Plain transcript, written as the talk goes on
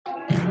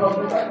Because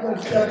in that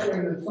just chapter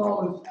in the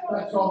psalmist,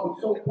 that song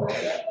is so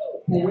perfect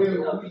for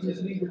where we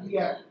just need to be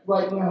at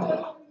right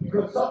now.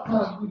 Because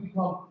sometimes we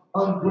become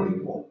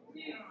ungrateful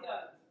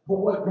for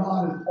what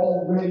God has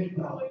already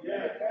done.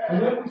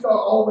 And then we start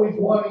always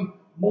wanting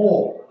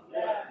more.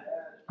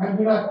 And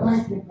we're not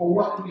thankful for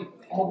what we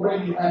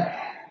already have.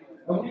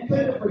 And we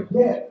tend to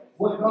forget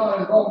what God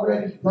has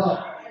already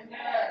done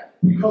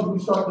because we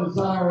start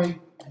desiring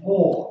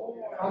more.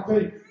 I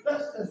tell you,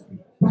 let's just be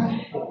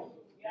thankful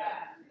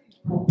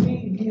for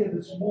being here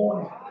this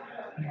morning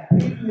and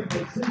being in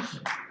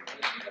position.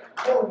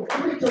 Oh,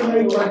 look at your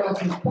neighbor right now and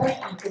say,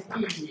 thank you for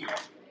being here.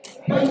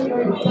 Tell your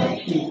neighbor,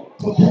 thank you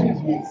for being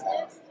here.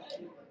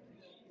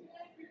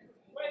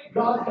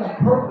 God's got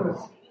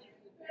purpose.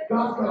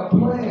 God's got a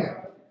plan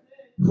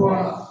for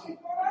us.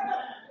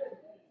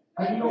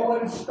 And you know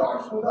what? It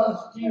starts with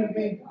us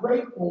being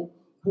grateful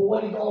for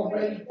what He's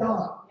already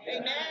done.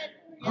 Amen.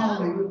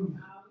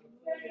 Hallelujah.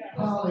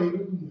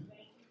 Hallelujah.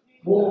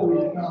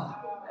 Glory to God.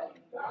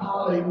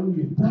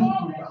 Hallelujah. Thank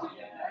you, God.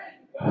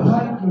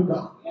 Thank you,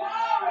 God.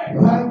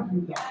 Thank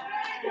you, God.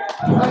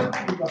 Thank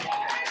you, God.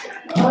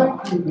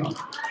 Thank you, God.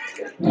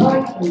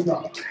 Thank you,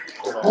 God.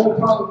 Oh,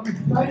 Father, we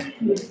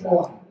thank you this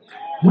morning.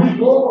 We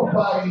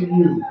glorify in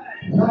you.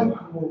 Thank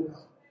you, Lord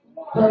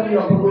God. Turn me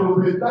up a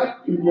little bit. Thank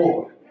you,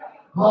 Lord.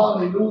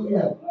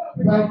 Hallelujah.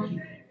 Thank you.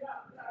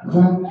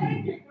 Thank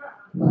you.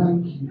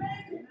 Thank you.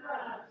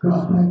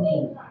 God, thank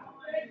you.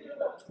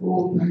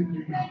 Oh, thank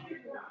you, God.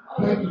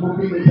 Thank you for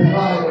being a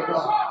provider,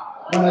 God.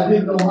 When I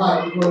didn't know how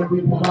it was going to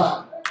be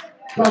provided.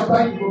 God,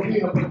 thank you for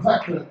being a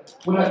protector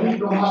when I didn't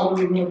know how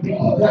we were going to be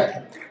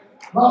protected.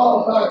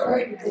 Oh, God,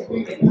 thank you for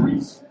being a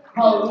priest.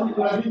 Hallelujah,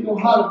 when I didn't know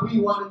how to be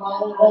one in my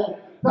own home.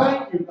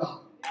 Thank you, God.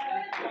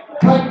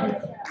 Thank you.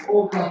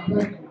 Oh, God,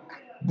 thank you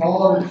for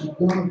all that you've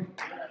done.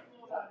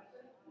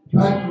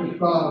 Thank you,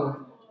 Father,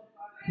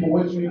 for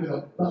what you're even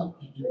about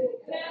to do.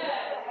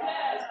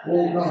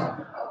 Oh,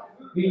 God.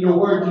 In your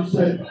word, you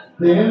said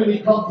the enemy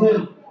comes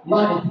in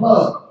like a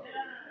flood.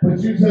 But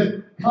you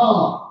said,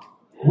 come,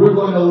 we're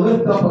going to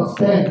lift up a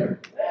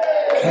standard.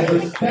 And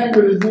the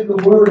standard is in the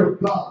word of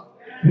God.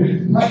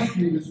 We thank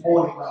you this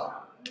morning, God.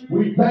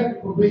 We thank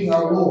you for being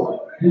our Lord.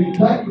 We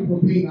thank you for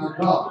being our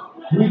God.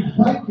 We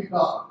thank you,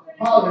 God.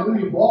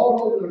 Hallelujah. For all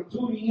those that are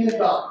tuning in,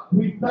 God,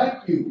 we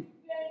thank you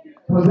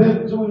for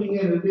them tuning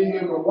in and being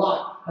able to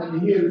watch and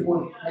to hear this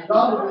morning. And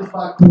God, it is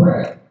my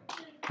prayer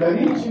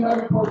that each and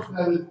every person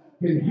that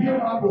can hear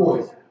my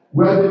voice,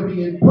 whether it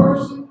be in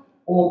person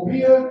or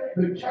via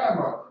the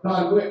camera,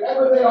 God,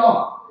 wherever they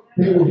are,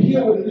 they will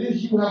hear what it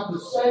is you have to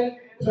say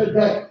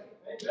today.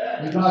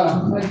 And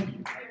God, I thank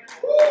you.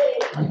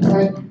 I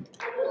thank you.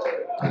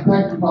 I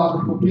thank you,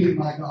 Father, for being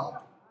my God.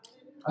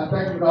 I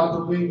thank you, God,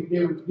 for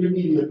giving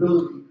me the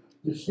ability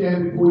to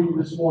stand before you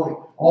this morning.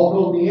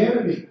 Although the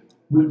enemy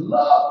would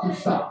love to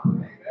stop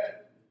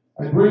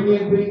and bring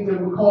in things that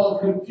would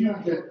cause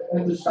confusion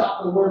and to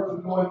stop the word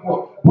from going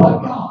forth. But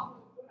God,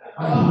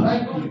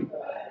 I thank you.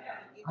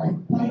 I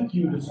thank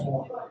you this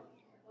morning.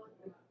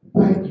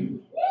 Thank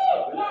you.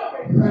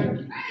 Thank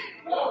you.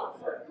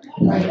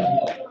 Thank you.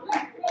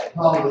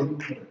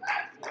 Hallelujah.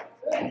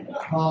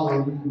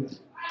 Hallelujah.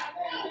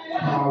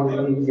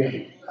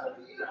 Hallelujah.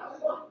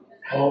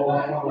 Oh,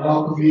 I want to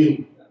welcome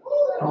you.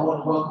 I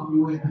want to welcome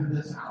you into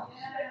this house,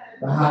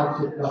 the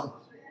house of God.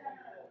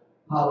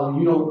 Hallelujah.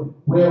 You know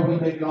where we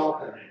make an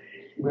altar?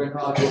 Where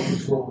God goes to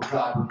school with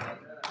God.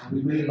 And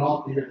we made an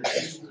altar here that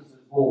Jesus is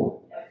Lord.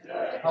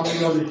 How many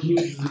know that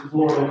Jesus is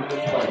Lord over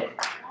this place?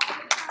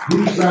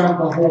 These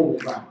grounds are holy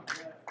ground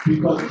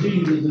because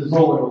Jesus is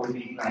Lord over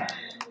these grounds.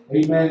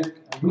 Amen.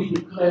 And we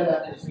declare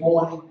that this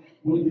morning.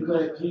 We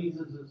declare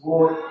Jesus is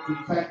Lord. We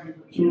thank you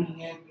for tuning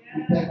in.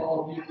 We thank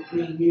all of you for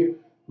being here.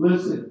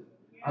 Listen,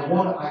 I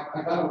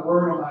got a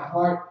word on my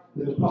heart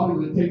that is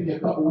probably going to take me a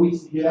couple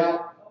weeks to get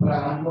out, but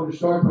I'm going to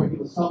start by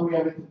giving a summary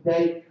of it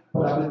today.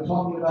 But I've been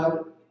talking about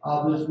it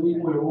this week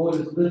where the Lord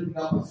is lifting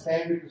up a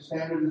standard. The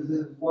standard is in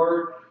His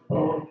Word. But I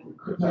want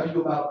to tell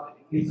you about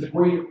it's a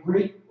great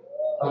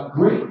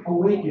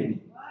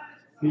awakening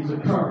is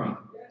occurring.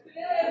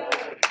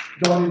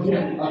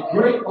 A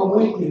great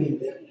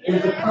awakening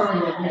is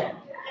occurring again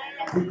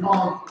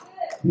because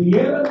the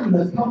enemy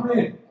has come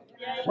in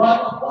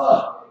like a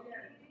flood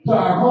to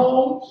our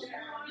homes.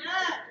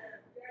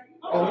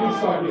 Oh, let me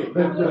start here.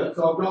 That's good.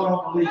 So y'all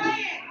don't believe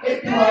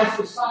it. Into our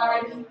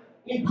society,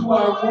 into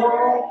our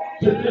world,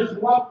 to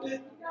disrupt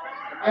it,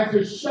 and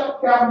to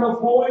shut down the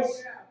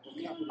voice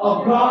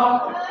of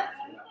God.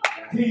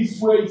 He's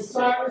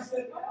silenced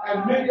it,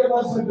 and many of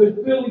us have been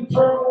feeling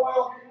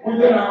turmoil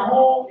within our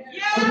homes,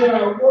 within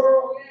our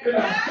world, in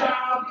our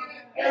jobs.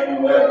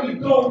 Everywhere we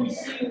go, we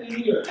see it in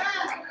here.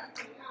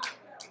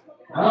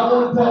 I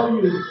want to tell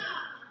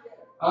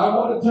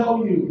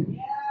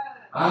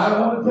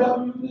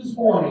you this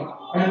morning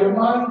and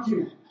remind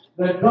you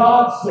that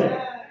God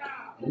said,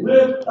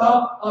 lift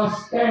up a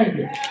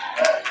standard.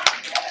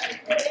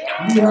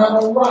 You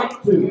have a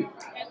right to.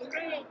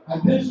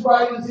 And this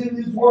right is in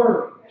His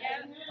Word.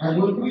 And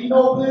when we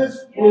know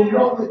this, we'll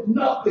know that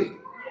nothing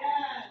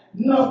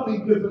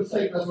nothing can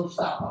forsake us or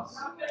stop us.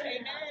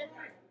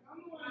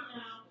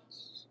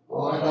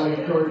 Oh, I got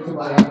to encourage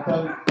somebody. I'm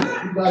telling you,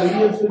 if you got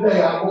ears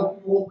today, I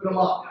hope you open them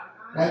up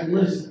and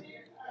listen.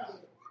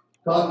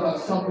 God's got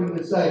something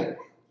to say.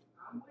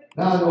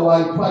 Now I know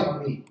why He's fighting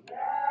me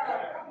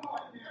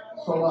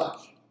so much.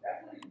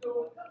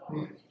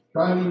 He's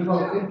trying to even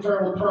cause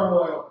internal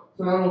turmoil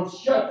so I don't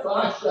shut, so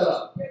I shut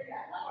up.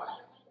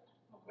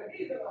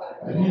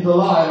 And He's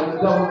alive. And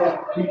the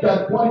devil, he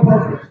got one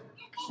purpose: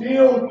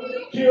 steal,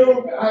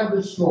 kill, and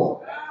destroy.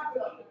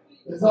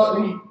 It's not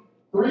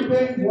three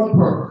things, one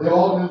purpose. They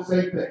all do the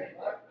same thing.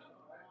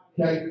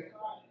 Okay?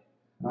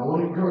 And I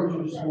want to encourage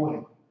you this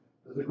morning.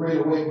 There's a great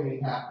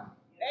awakening happening.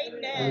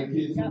 Amen. And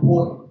it's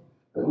important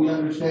that we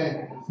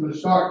understand. It's going to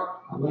start.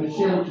 I'm going to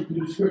share with you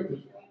through the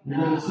scriptures. You're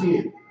going to see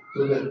it.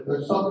 So that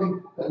there's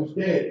something that was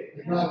dead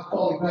that God is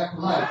calling back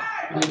to life.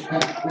 And we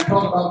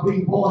talk about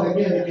being born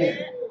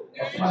again.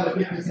 I'll try to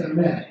get this in a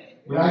minute.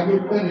 When I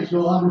get finished,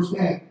 you'll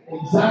understand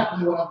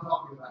exactly what I'm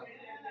talking about.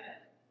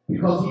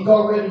 Because He's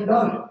already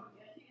done it.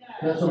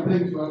 There's some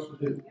things for us to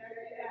do.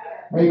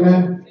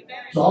 Amen.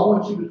 So I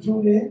want you to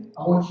tune in.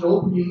 I want you to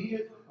open your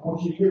ears. I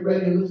want you to get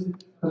ready and listen.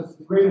 Because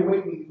the Great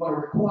Awakening is going to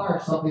require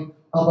something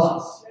of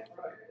us.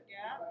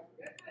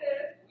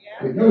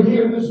 If you're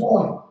here this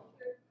morning,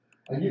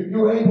 and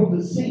you're able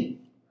to see,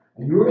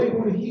 and you're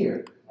able to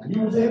hear, and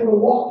you was able to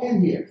walk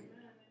in here,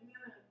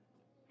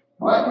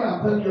 right now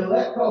I'm telling you to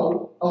let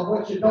go of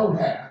what you don't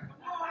have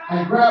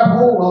and grab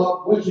hold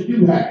of what you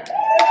do have.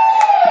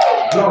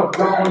 Y'all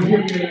want to hear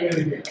me in a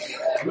minute here.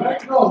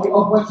 Let go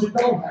of what you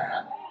don't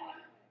have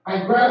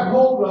and grab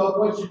hold of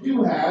what you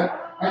do have,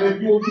 and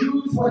if you'll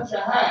use what you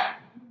have,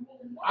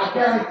 I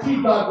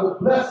guarantee God will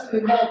bless it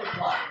and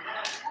multiply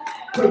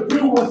to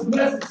do what's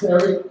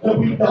necessary to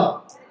be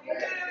done.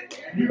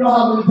 You know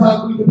how many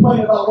times we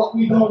complain about what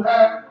we don't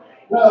have?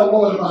 Well,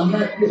 Lord, if I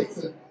had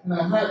this and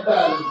I had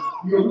that,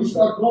 and, we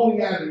start going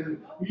at it, and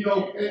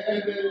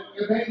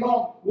it ain't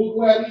long, we'll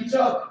go at each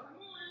other.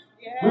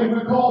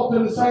 We're called to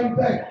the same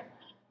thing,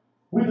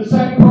 with the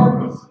same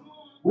purpose,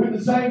 with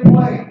the same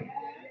plan.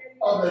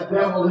 Oh, the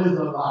devil is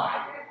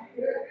alive.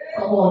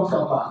 Come on,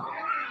 somebody.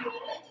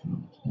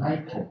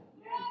 Thankful.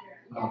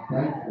 I'm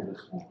thankful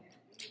this morning.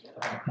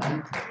 I'm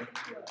thankful.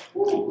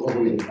 Ooh,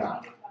 glory to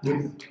God.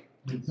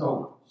 It's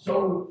so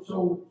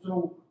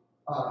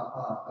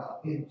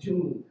in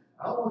tune.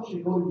 I want you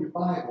to go to your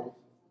Bible.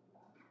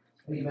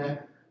 Amen.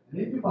 And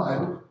in your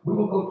Bible, we're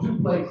going to go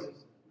two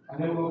places.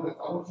 And then I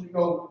want you to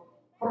go,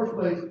 first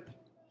place,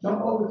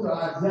 jump over to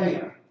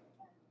Isaiah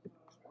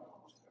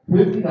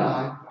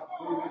 59.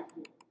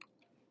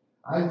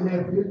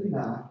 Isaiah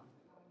 59.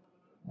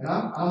 And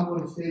I'm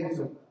going to say this,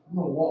 I'm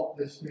going to walk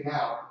this thing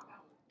out.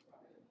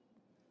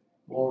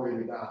 Glory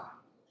to God.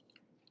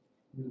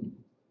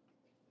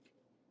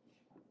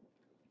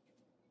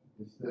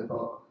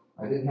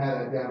 I didn't have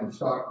that down to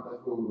start, but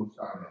that's where we're going to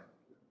start at.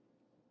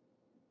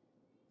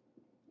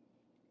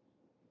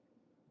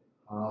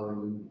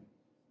 Hallelujah.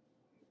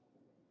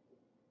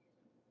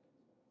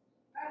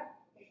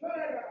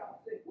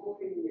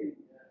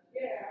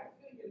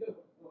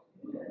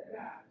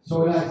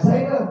 So in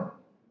Isaiah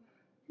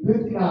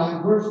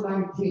 59, verse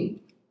 19,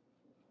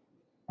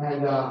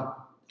 and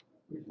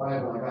which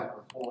Bible I got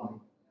this morning?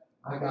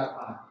 I got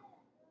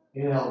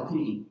my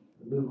NLT,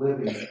 the New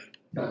Living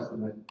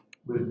Testament,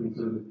 with me,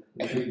 so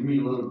they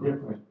read a little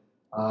different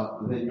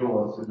than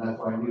yours, and that's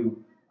why I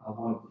knew I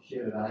wanted to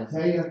share it.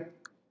 Isaiah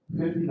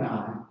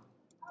 59,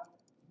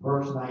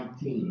 verse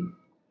 19,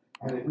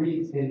 and it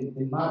reads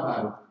in my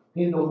Bible,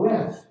 in the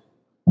West,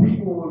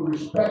 people would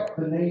respect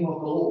the name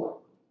of the Lord.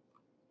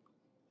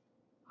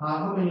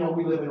 How many know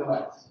we live in the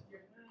West?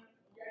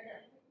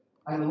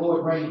 And the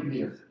Lord reigned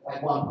here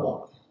at one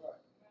point.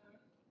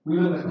 We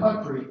live in a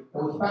country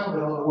that was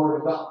founded on the Word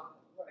of God.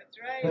 That's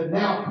right. But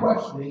now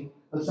questioning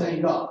the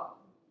same God.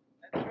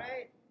 That's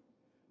right.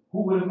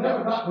 Who would have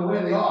never gotten to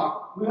where they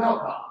are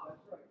without God.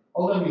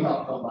 Oh, let me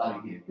help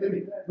somebody here.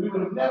 We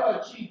would have never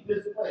achieved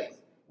this place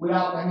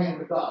without the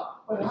hand of God.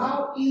 But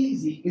how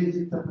easy is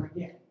it to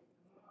forget?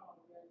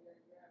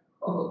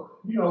 Oh,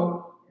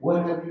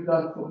 what have you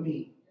done for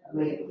me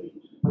lately?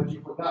 But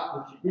you forgot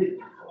what you did.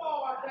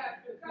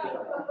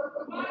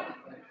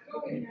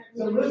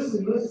 So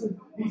listen.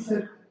 He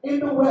said, in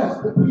the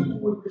West, the people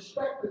would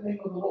respect the name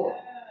of the Lord.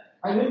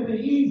 And in the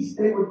East,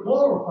 they would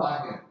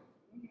glorify Him.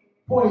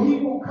 For He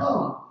will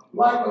come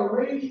like a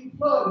raging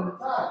flood in the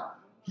tide,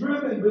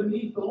 driven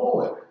beneath the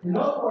Lord. In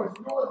other words,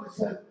 yours it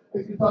says,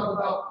 if you talk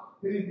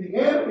about the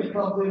enemy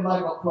comes in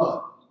like a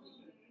flood.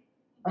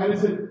 And it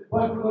said,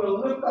 but we're going to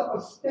lift up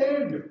a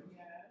standard.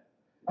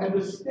 And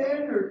the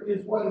standard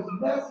is what is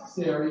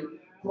necessary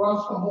for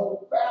us to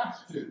hold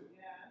fast to.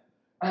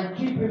 And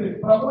keep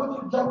it. But I want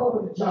you to jump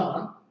over to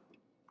John.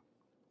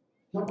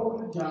 Jump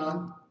over to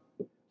John,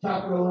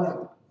 chapter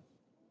 11.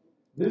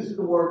 This is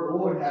the word the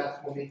Lord has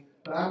for me.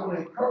 But I want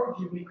to encourage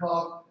you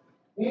because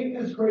in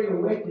this great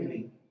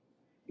awakening,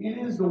 it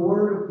is the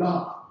word of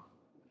God,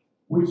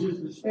 which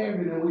is the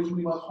standard in which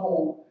we must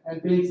hold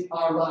and base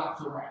our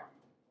lives around.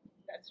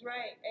 That's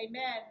right.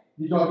 Amen.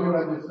 Did y'all hear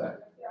what I just said?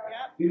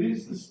 It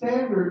is the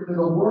standard that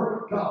the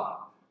Word of God,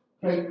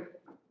 okay,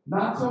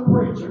 not some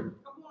preacher,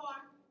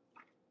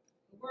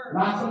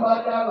 not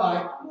somebody I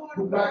like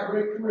who got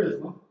great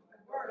charisma,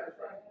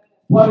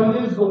 but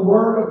it is the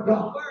Word of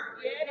God.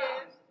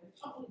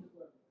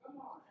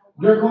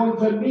 You're going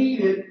to need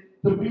it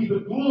to be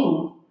the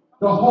glue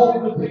to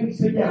hold the things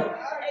together.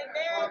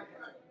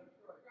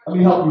 Let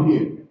me help you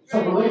here.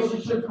 Some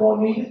relationships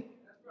going to need it.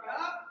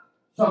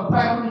 Some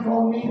families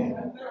going to need it.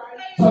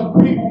 Some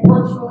people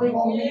personally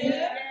going to need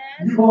it.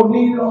 You're going to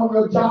need it on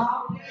your job.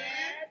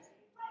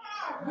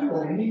 You're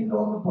going to need it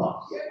on the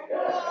bus.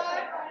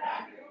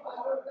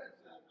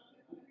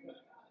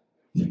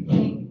 To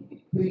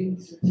keep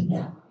things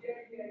together.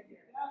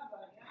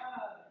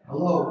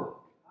 Hello.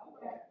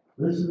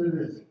 Listen to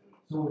this.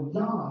 So in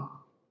John,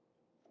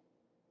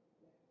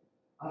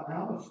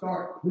 I'm going to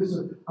start.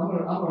 I'm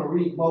going to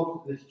read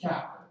most of this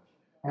chapter,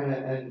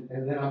 and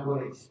then I'm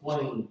going to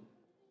explain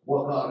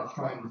what God is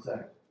trying to say.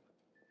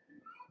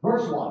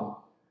 Verse 1.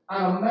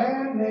 And a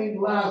man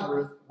named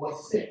Lazarus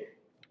was sick.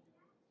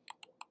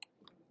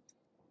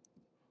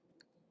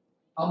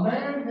 A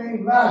man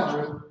named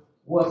Lazarus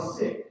was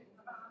sick.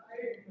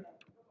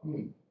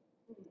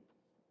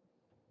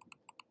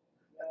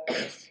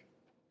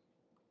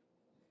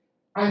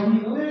 And he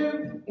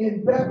lived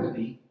in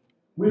Bethany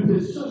with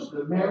his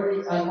sister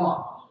Mary and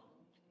Martha.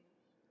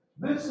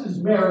 This is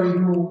Mary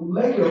who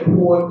later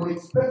poured an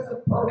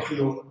expensive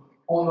perfume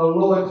on the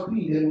Lord's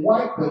feet and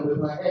wiped them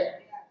with her hair.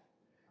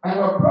 And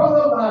her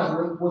brother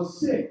Lazarus was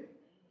sick.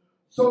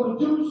 So the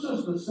two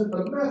sisters sent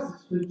a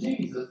message to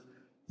Jesus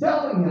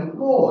telling him,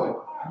 Lord,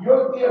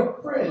 your dear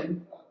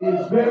friend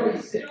is very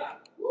sick.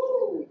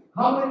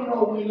 How many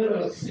know we live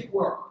in a sick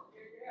world?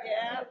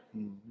 Yeah.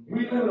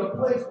 We live in a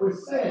place where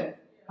sin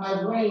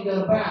has reigned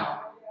and abound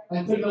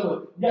and taken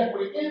over. Yet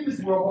we're in this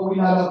world, but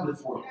we're not of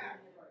this world.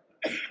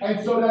 And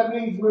so that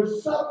means we're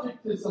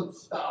subject to some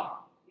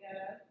stuff.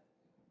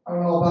 I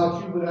don't know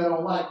about you, but I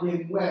don't like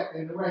getting wet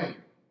in the rain.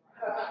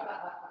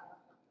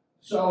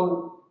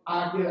 So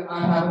I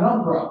have an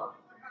umbrella.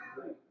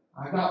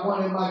 I got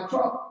one in my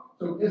truck,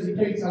 so just in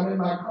case I'm in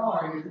my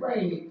car and it's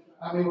raining,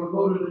 I'm able to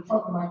go to the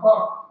trunk of my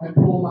car and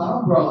pull my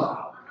umbrella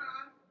out.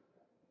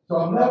 So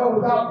I'm never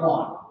without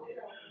one.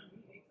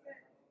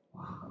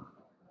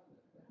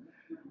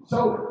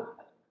 So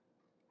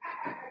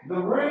the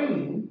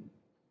rain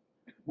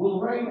will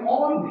rain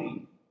on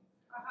me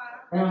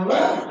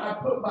unless I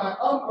put my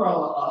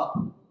umbrella up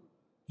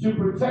to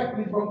protect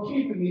me from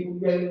keeping me from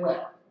getting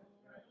wet.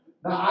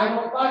 Now, I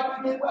don't like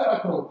to get wet, I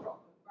told you.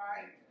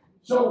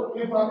 So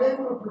if I'm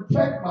able to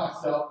protect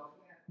myself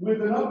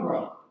with an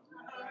umbrella,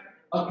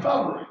 a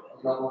covering,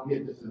 I'm not going to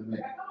get this in a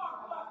minute.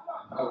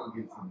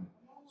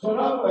 So in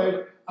other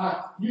words,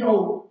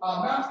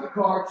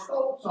 MasterCard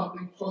stole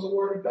something from the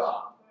Word of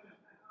God.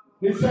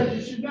 It says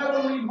you should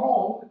never leave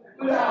home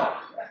without it.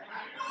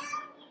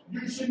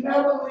 You should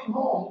never leave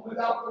home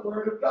without the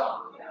Word of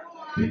God.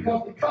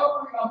 Because the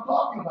covering I'm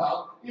talking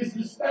about is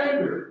the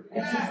standard,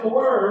 which is the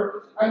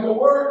Word, and the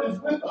Word is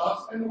with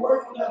us, and the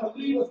Word will never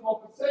leave us nor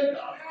forsake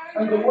us.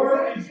 And the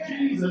Word is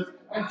Jesus,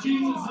 and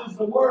Jesus is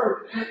the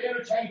Word, and they're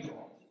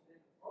interchangeable.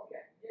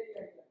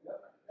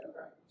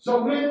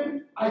 So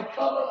when I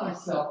cover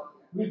myself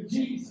with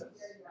Jesus,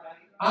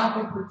 I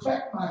can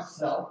protect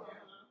myself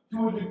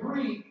to a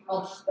degree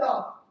of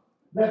stuff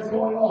that's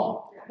going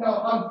on.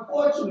 Now,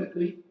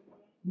 unfortunately,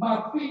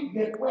 my feet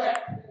get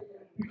wet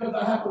because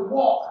I have to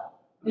walk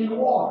in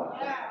water.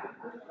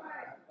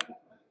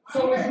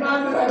 So it's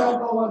not that I don't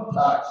go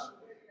untouched.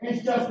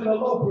 It's just in a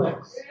low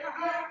place.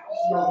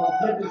 So I'll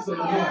get this in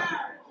a minute.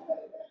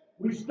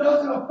 Which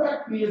doesn't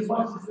affect me as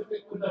much as if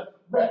it would have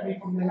wet me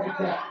from the head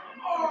down.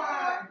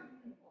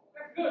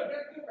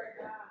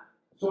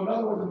 So in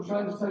other words, I'm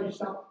trying to tell you,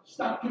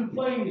 stop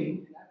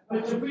complaining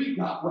that your feet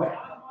got wet.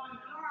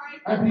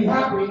 And be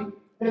happy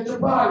that your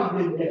body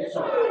didn't get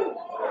soaked.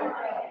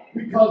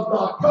 Because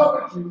God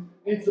covered you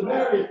in some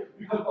areas,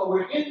 because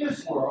we're in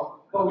this world,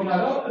 but we're not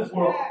of this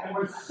world, and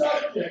we're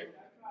subject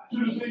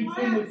to the things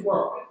in this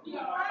world.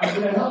 I'm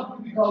going to help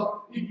you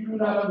because if you do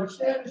not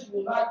understand this, you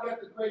will not get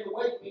the great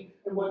awakening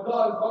in what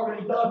God has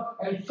already done.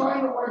 And He's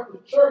trying to work the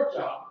church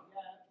out.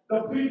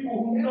 The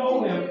people who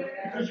know Him,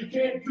 because you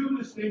can't do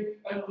this thing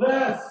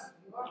unless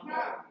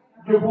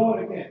you're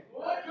born again.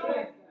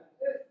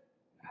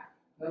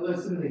 Now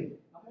listen to me.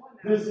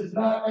 This is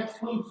not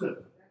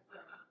exclusive.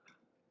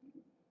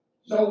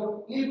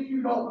 So if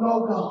you don't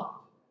know God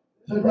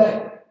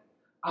today,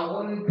 I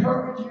want to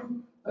encourage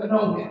you to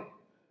know Him.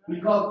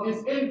 Because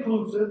it's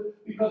inclusive,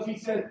 because He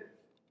said,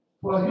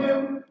 for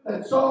him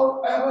that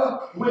so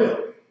ever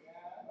will.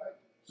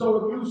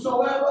 So if you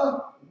so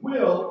ever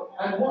will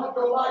and want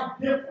your life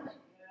different,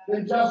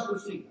 then just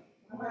receive it.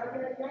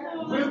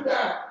 With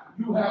that,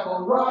 you have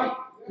a right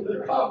to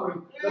the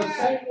covering, the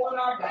same one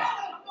I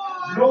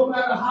got. No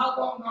matter how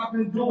long I've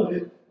been doing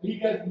it, He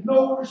gets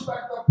no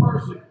respect of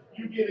person.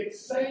 You get the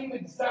same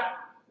exact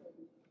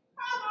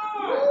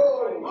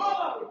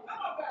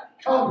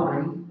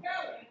covering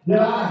that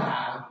I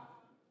have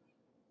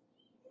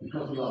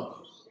because He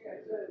loves us.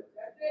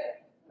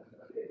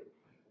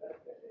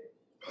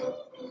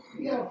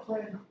 he had a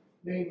friend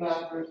named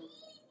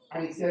Lazarus,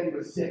 and he said he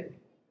was sick.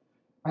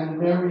 And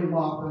Mary and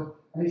Martha,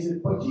 and he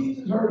said, but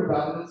Jesus heard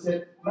about it and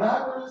said,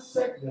 Lazarus'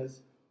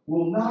 sickness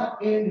will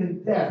not end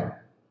in death,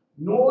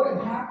 nor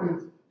it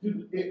happens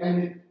to, it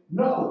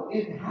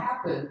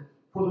happened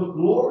for the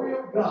glory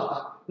of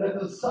God, that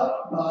the Son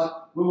of God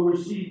will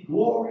receive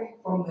glory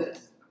from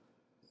this.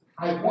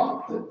 I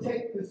want to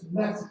take this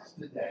message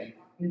today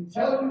and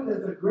tell you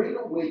there's a great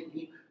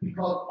awakening,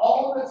 because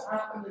all that's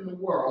happened in the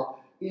world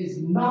is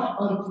not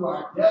unto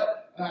our death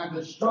and our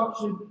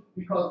destruction,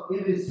 because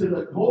it is to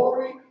the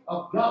glory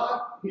of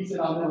God. He said,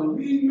 I'll never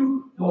leave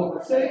you nor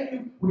forsake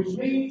you, which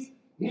means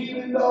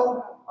even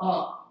though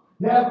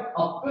death,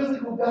 a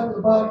physical death of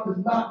the body,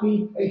 does not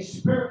mean a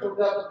spiritual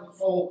death of the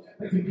soul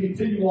that can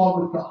continue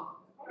on with God.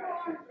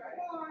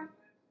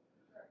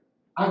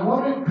 I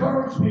want to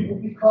encourage people,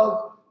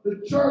 because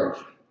the church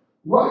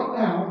right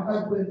now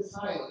has been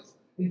silenced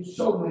in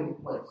so many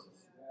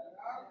places.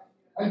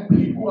 And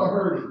people are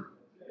hurting.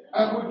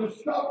 And we're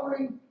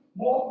discovering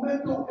more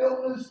mental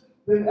illness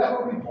than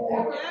ever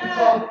before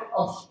because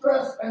of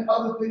stress and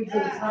other things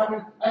that is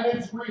happening. And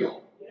it's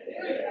real.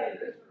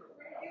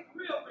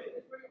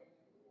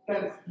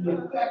 And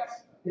the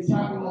effects is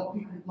happening on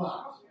people's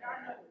lives.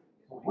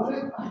 But what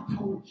if I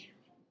told you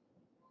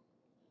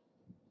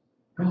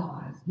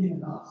God has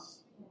given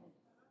us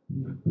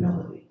the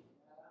ability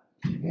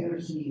to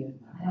intercede and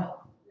to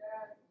help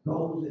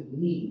those that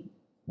need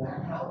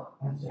that help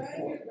and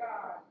support?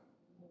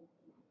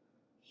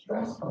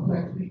 Stress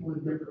affects people in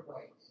different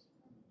ways.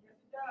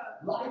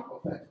 Life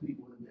affects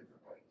people in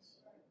different ways.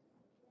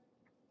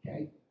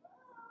 Okay?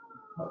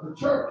 But the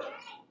church,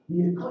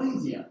 the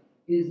ecclesia,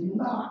 is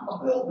not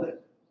a building.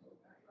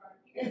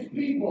 It's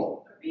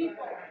people.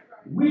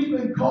 We've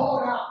been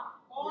called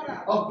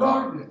out of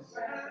darkness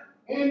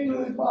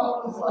into his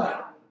marvelous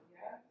light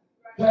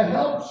to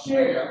help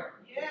share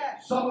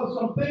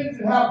some things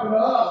that happen to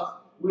us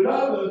with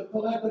others, to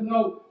let them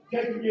know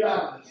they can get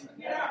out of this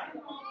thing.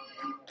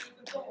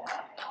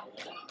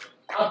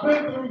 I've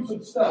been through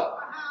some stuff.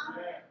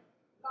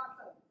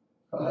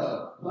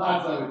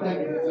 Lots of it. Thank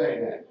you for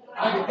saying that.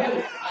 I can tell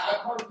you,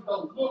 I personally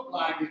don't look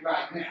like it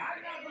right now.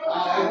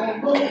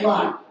 It won't look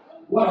like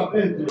what I've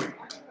been through.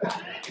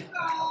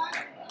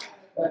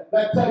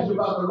 that tells you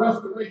about the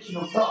restoration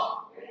of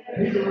God.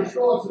 He can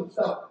restore some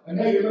stuff and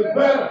make it look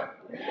better.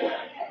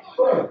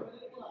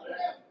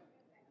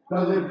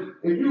 Because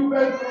if you've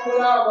been through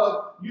what I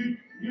was, you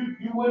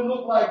wouldn't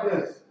look like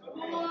this.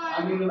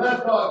 I mean,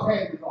 unless God's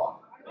hand is on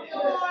it.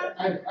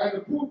 And the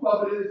proof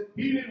of it is,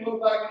 he didn't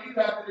look like it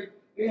either after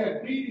they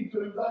had beating to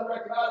him. It was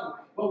unrecognizable.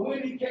 But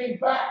when he came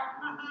back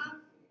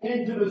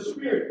into the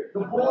spirit, the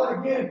born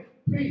again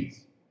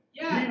peace,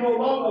 he no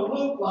longer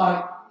looked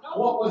like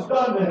what was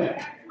done to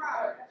him.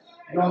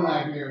 You're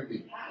not hearing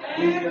me.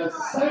 The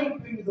same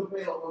thing is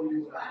available to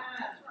you and I.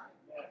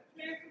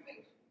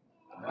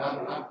 I'm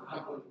going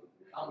to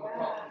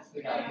talk this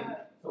thing out here.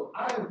 So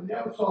I have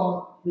never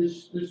saw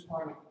this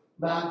part of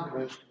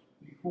Lazarus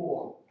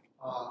before.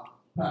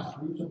 Pastor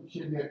Bruce up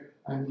here,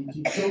 and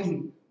he showed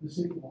me this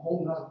thing from a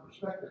whole other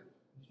perspective.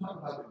 He's talking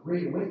about the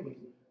great awakening.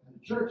 And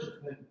the church has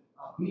been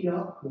beat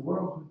up. The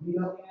world's been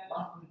beat up.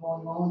 Lots been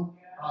going on.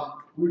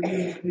 We're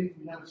dealing with things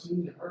we've never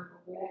seen and heard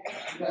before.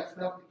 We got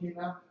stuff that came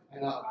out.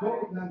 And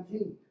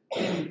COVID-19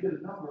 did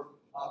a number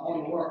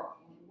on the world.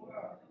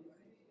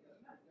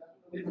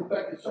 It's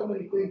affected so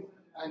many things.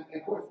 And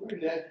of course, we're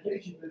in the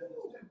education business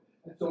too.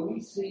 And so we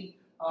see,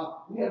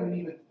 we haven't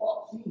even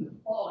seen the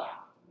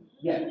fallout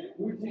yet.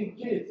 We're seeing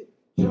kids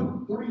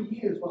 2-3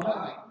 years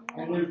behind,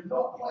 and there's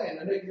no plan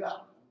to make it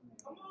up.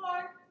 Come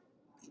on.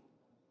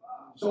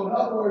 So in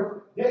other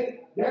words,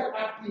 they're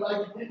acting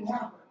like it didn't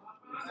happen.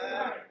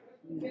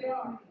 They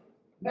are.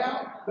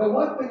 Now, the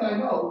one thing I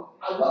know,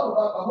 I love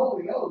about the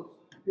Holy Ghost,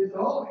 is the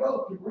Holy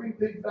Ghost can bring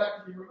things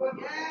back to your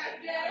remembrance.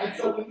 And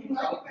so when you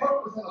have a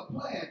purpose and a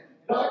plan,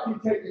 God can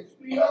take and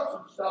speed up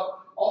some stuff.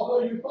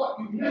 Although you thought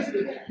you missed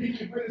it, he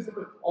can bring us in.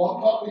 Oh,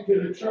 I'm talking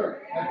to the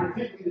church, and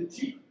particularly the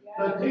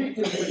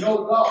teachers that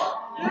know God.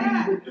 We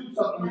need to do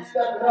something and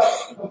step it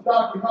up, because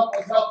God can help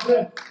us help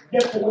them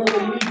get to where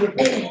we need to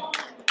be.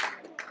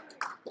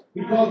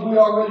 Because we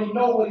already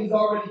know what he's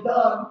already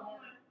done.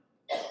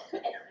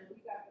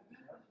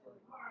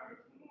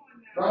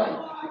 Right?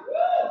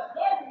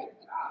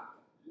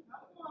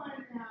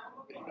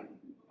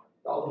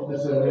 I'll get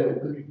this in a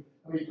minute.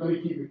 Let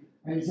me keep it.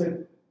 And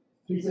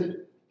he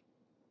said,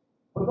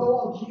 but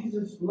though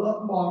Jesus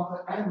loved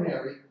Martha and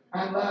Mary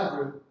and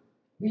Lazarus,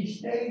 he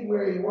stayed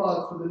where he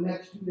was for the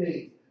next 2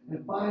 days.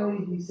 And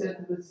finally he said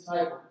to the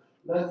disciples,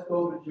 let's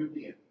go to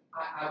Judea.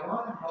 I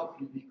want to help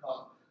you,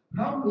 because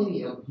how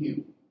many of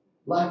you,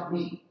 like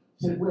me,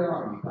 said, where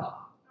are you, God?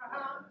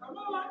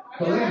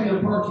 So Andy,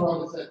 the first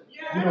one that said,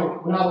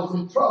 when I was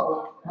in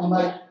trouble, I'm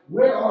like,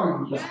 where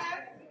are you, God?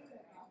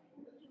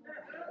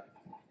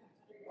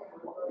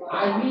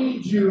 I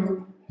need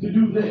you to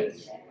do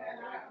this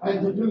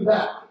and to do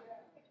that.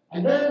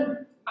 And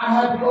then I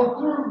had to go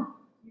through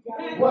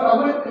what I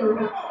went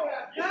through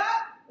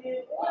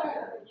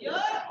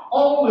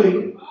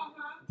only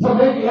to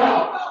make it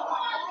out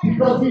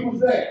Because he was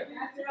there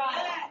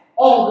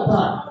all the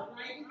time.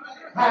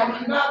 Had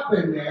he not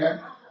been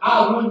there,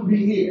 I wouldn't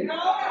be here.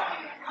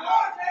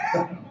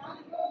 At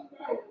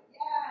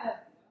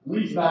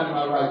least not in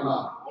my right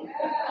mind.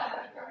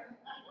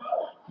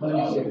 Let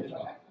me say this.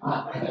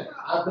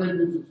 I've been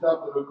through some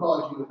stuff that will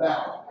cause you to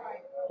bow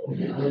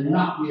and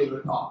not be able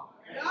to talk.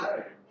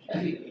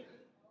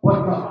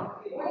 But God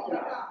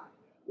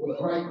was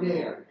right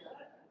there.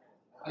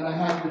 And I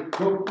had to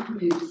go through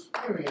the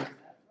experience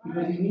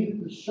because he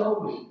needed to show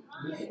me.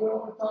 This is what I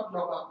want to talk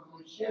about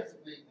because we share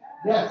something.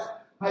 Yes,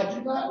 had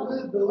you not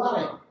lived the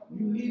life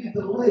you needed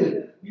to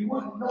live, you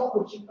wouldn't know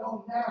what you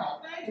know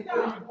now to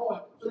where you're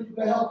going so you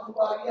can help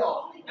somebody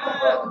else. My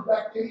brother's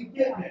back there, he's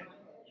getting it.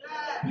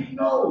 He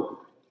knows.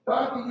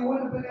 Dorothy, you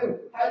wouldn't have been able,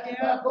 had you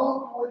not gone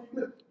through what you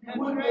did, you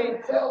wouldn't be able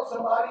to tell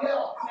somebody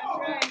else.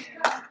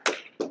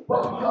 But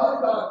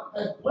because God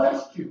has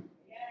blessed you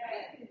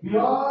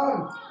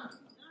beyond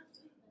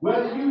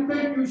whether you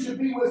think you should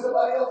be where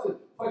somebody else is,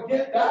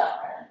 forget that.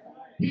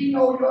 He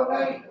knows your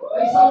name.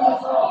 They saw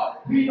this song.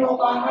 He knows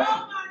my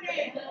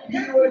name. He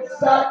knows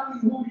exactly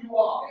who you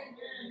are.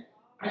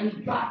 And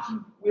he got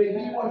you where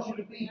he wants you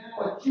to be,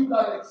 but you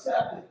got to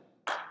accept it.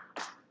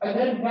 And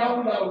then now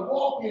we got to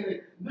walk in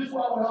it. This is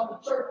why I want to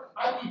help the church.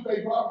 I need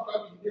faith.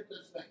 I need to get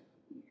this thing.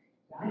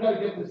 You got to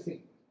get this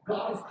thing.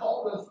 God has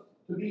called us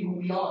to be who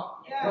we are,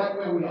 right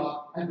where we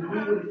are, and to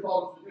do what he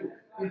called us to do,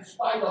 in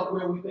spite of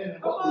where we've been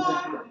and what we've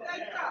been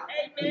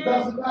through. It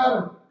doesn't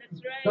matter.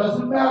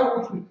 Doesn't matter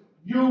what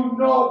you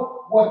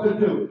know what to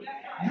do.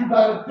 You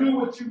got to do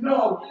what you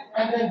know,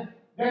 and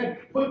then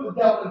put the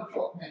devil in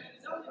short hands.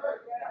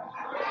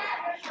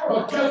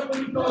 But just when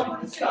you thought he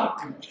could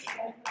stop you,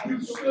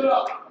 you stood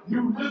up.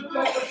 You lifted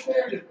up the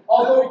standard.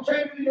 Although he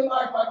came into your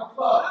life like a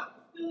flood,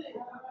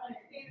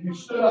 you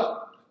stood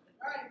up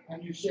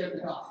and you shared the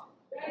gospel.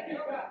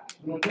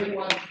 I'm going to tell you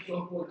why this is so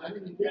important. I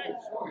didn't get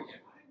this story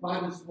yet. Why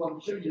this is what I'm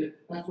showing you.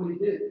 That's what he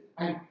did.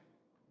 And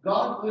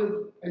God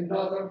lives and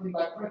does everything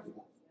by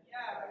principles.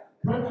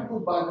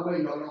 Principles, by the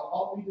way, y'all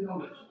all need to know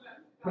this.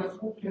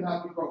 Principles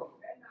cannot be broken.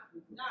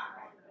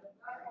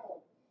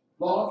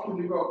 Laws can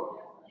be broken.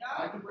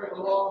 I can break a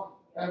law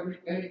at a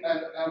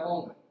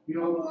moment. You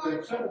know,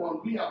 the simple one,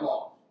 we have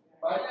laws,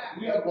 right?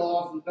 We have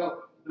laws, and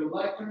the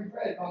light turns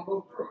red, don't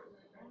go through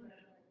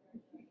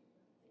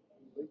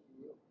it.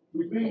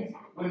 Which means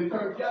when it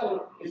turns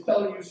yellow, it's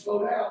telling you to slow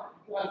down,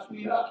 you got to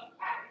speed up.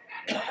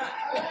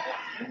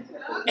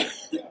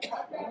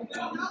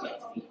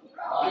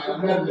 I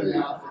remember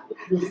now.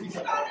 You'll see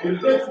something.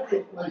 It gets to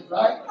take place,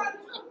 right?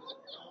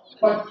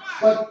 But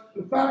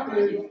the fact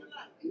is,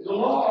 the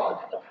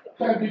law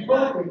can be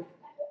broken,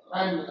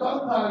 and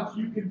sometimes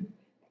you can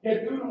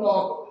get through the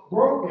law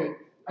broken,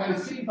 and it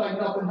seems like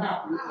nothing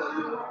happened.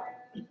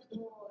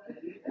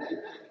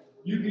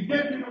 You can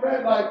get through the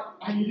red light,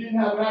 and you didn't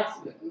have an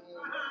accident.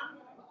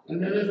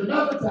 And then there's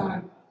another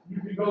time you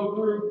can go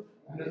through,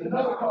 and there's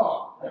another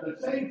car at the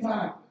same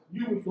time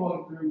you was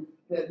going through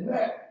that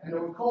met, and it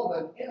was called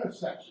an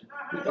intersection.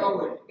 Which I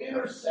would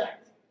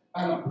intersect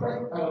at a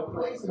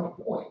place and a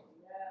point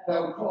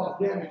that would cause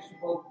damage to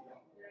both of them.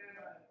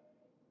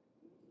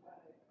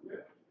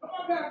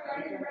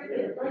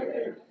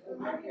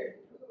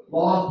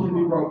 Laws can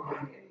be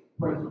broken,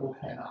 principles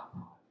cannot.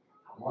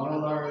 I want to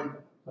learn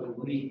so that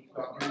we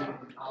start moving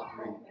and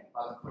operating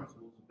by the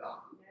principles of God.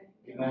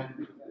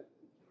 Amen.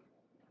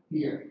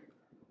 Here.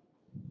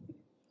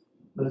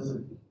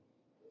 Listen.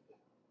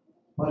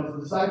 But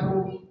his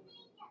disciple,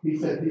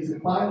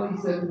 finally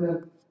he said to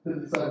the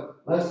disciples,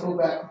 let's go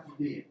back to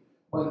Judea.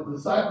 But the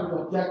disciples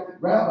objected.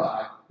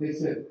 Rabbi, they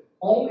said,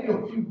 only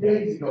a few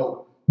days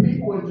ago,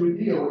 people in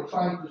Judea were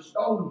trying to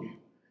stone you.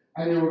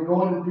 And they're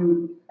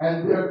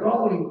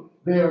going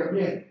there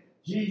again.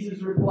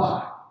 Jesus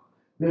replied,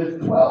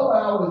 there's 12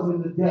 hours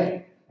in the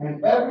day.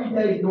 And every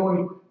day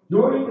during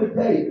the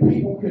day,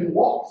 people can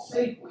walk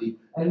safely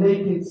and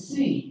they can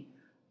see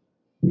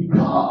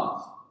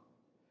because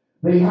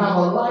they have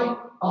a light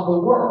of the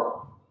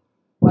world.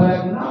 But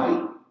at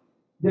night,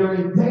 they're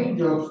in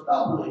danger of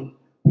stumbling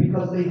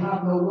because they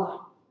have no light.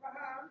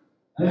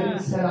 Then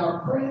he said,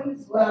 our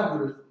friend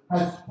Lazarus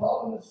has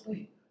fallen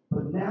asleep,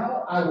 but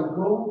now I will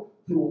go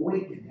to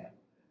awaken him.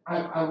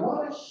 I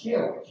want to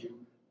share with you,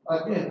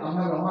 again, I'm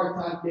having a hard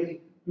time getting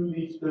through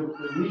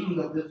the reading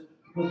of this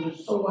because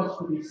there's so much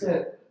to be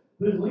said.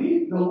 The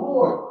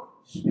Lord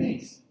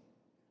speaks.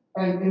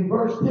 And in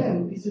verse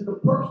 10, he says, the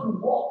person who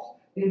walks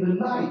in the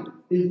night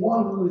is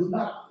one who is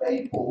not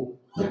faithful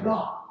to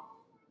God,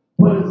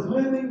 but is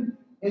living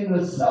in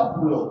the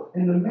self-will.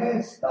 And the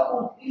man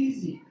stumbles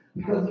easy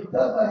because he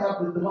does not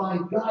have the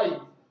divine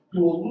guidance to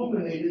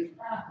illuminate his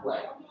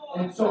pathway.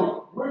 And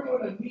so we're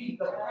going to need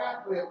the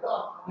pathway of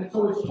God. And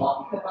so it's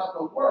talking about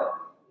the work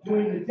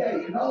during the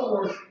day. In other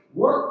words,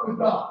 work with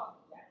God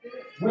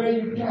where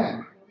you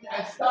can.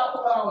 And stop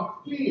allowing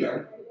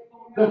fear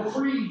to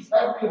freeze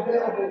every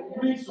available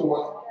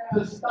resource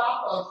to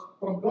stop us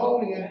from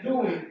going and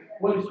doing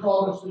what he's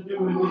called us to do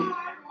in me.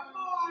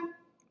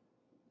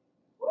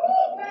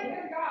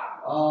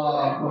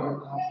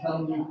 I'm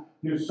telling you,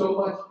 there's so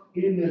much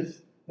in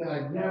this that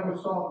I never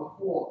saw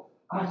before.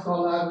 I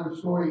saw Lazarus'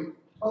 story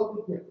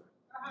totally different.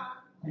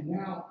 And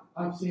now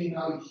I'm seeing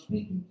how he's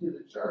speaking to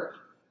the church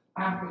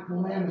after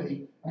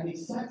calamity. And he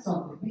said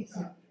something. He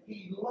said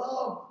he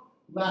loved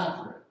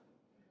Lazarus.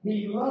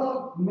 He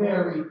loved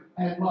Mary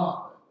and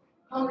Martha.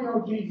 How many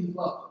know Jesus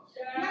loves us?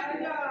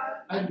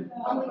 And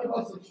how many of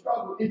us have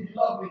struggled? If you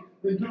love me,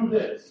 then do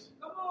this.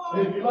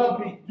 And if you love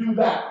me, do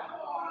that.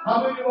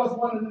 How many of us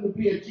wanted him to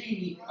be a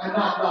genie and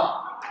not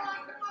God?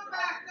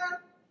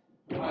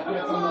 I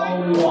guess I'm the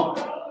only one.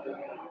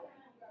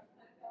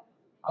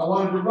 I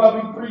wanted to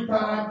rub him 3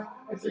 times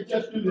and say,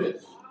 just do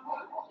this.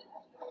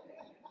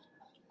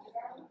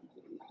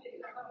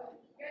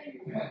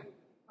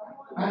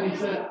 And he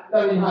said,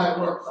 that ain't how it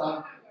works,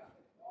 son.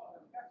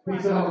 He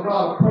said, I'm a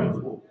God of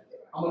principles.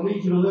 I'm going to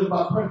need you to live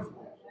by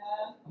principles.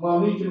 I'm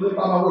going to need you to live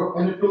by my word.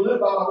 And if you'll live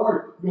by my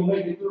word, you'll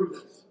make it through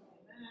this.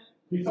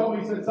 He told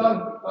me, he said,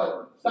 son,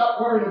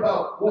 stop worrying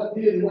about what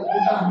did and what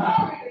did not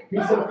happen. He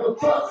said, if you'll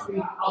trust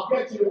me, I'll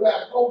get you to where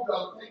I told you I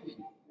was taking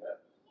you.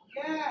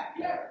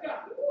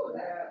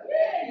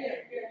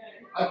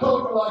 I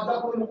told you I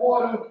jumped in the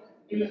water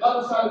in the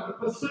other side of the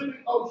Pacific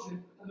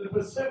Ocean, in the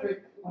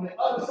Pacific, on the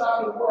other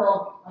side of the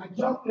world. I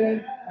jumped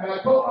in and I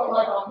told my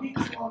wife, I'll meet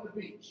you on the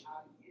beach.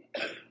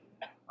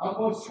 I'm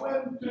going to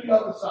swim to the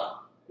other side.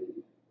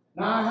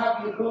 Now I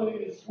have the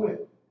ability to swim.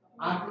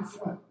 I can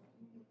swim.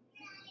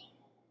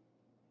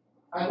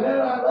 And then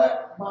I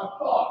let my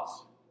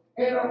thoughts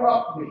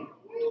interrupt me.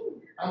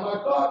 And my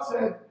thought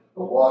said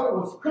the water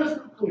was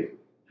crystal clear.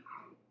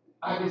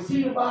 I could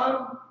see the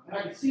bottom and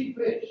I could see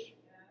fish.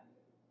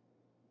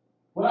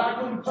 But I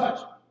couldn't touch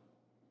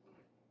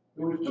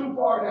it. It was too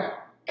far down.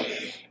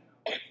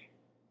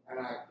 And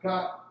I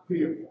got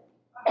fearful.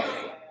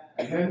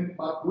 And then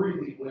my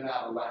breathing went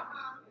out of whack.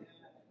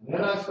 And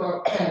then I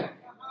started panicking.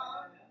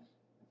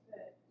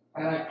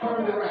 And I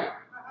turned around.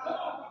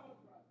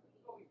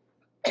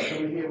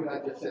 Let me hear what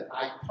I just said.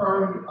 I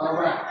turned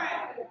around.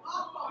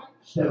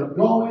 Instead of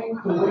going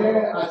to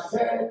where I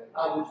said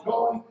I was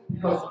going,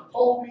 because he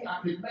told me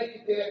I could make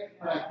it there,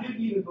 and I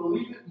didn't even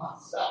believe it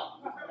myself.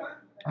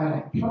 And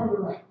I turned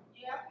around.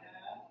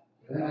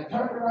 And then I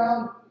turned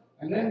around,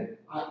 and then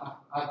I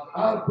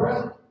out of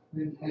breath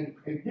and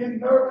getting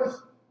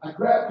nervous, I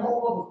grabbed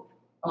hold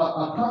of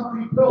a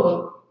concrete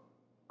pillar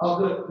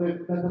of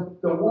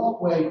the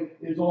walkway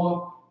is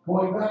on,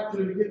 going back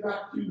to get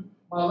back to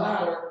my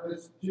ladder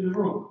to the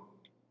room.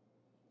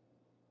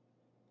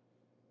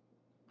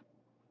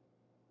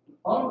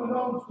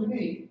 Unbeknownst to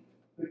me,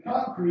 the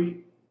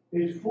concrete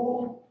is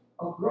full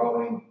of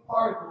growing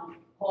particles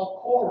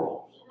called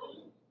corals.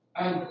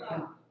 And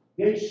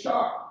they're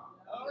sharp,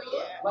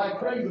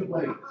 like razor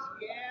blades.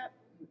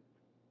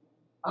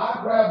 I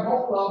grabbed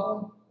hold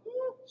of them,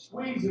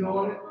 squeezing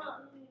on it,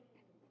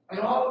 and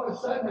all of a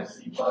sudden I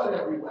see blood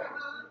everywhere,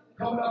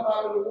 coming up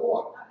out of the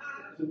water.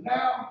 So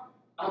now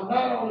I'm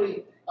not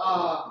only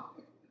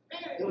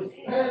was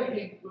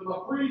panicking with my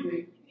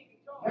breathing,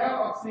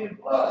 now I'm seeing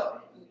blood.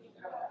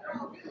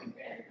 And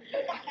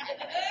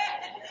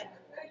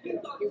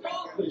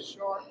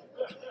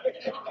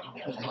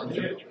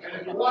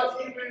if you watch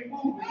too many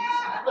movies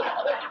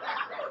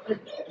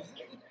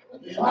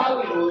in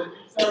Hollywood,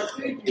 you start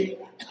thinking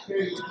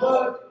there's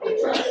blood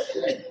attracts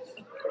things.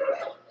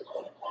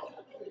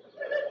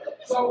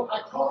 So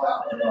I called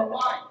out to my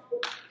wife.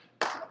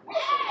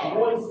 The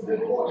voice is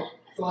important.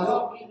 So I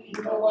helped me,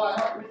 even though I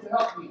helped me to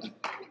help me.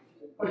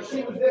 But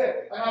she was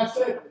there. And I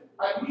said,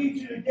 I need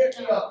you to get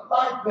me a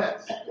life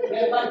vest. They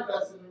had life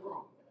vests in the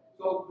room.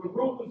 So the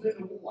room was in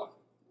the water.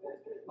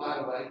 By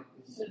the way,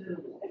 it's sitting in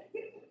the water.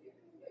 It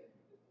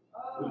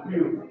was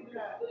beautiful.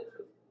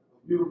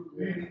 Beautiful.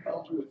 Beauty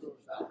comes through it.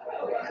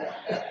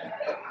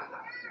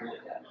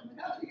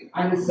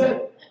 And I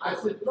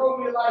said, throw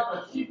me a life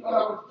vest. She thought I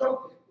was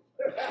joking.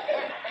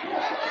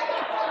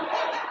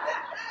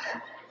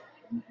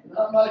 And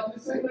I'm like,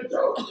 this ain't a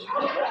joke.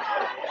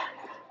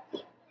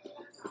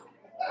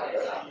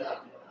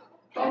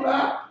 Come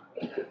back.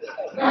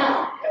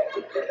 Now.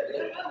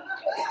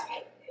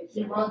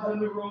 She runs in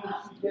the room,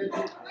 she gets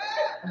it,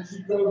 and she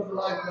throws the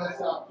life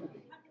vest out to me.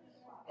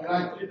 And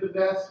I get the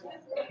vest,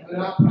 and then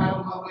I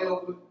paddle my way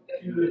over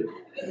to the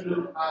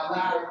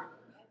ladder.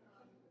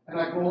 And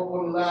I go up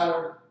on the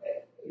ladder,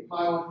 and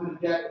climb up to the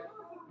deck.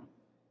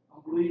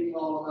 I'm bleeding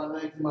all of my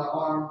legs and my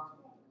arm,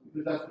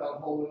 because that's what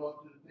I'm holding on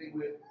to the thing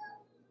with.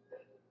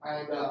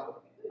 And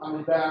I'm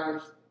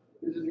embarrassed.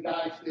 This is a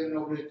guy standing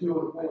over there too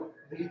on the boat,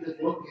 and he's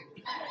just looking.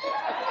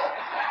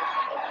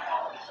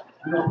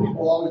 You know,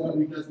 people always going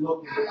to be just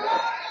looking.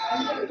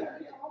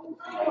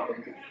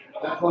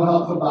 That's what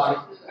helps somebody.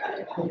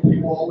 Because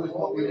people always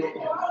want to be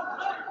looking.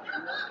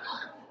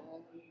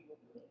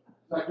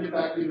 So I get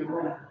back in the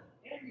room.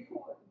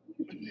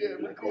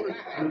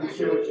 Let me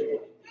show you.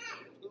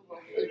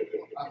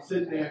 I'm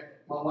sitting there.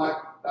 My wife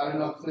got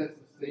enough sense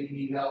to say you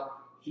need help.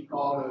 She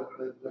called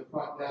the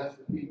front desk,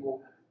 the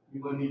people.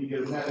 You're going to need to get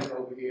a medic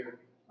over here.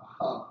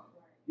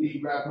 He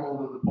grabbed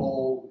hold of the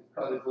pole,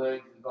 cut his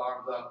legs, his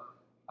arms up.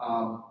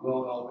 We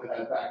don't know if it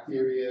had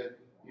bacteria,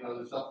 you know,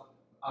 the stuff.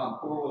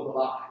 Poor was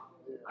alive.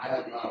 I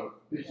have a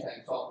fish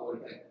tank, saltwater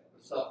tank,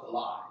 the stuff's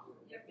alive.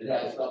 It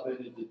has stuff in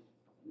it that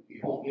if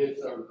you don't get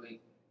certain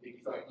things, it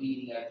can start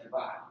eating at your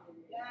body.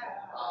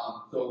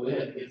 So they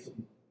had to get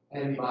some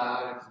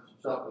antibiotics and some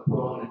stuff to put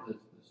on it to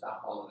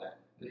stop all of that.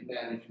 And it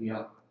bandaged me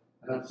up.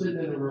 And I'm sitting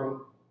in the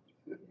room,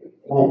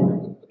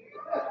 open.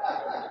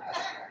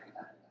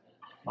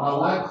 My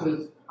wife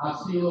says,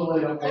 I'll see you a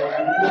little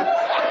later.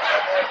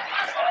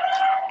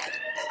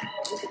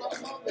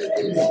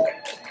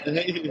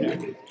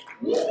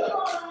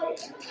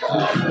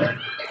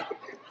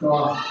 So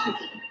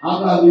I'm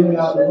not leaving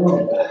out the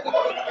room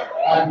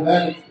after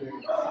that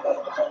experience.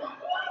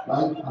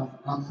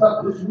 I'm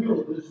stuck. This is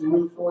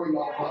real story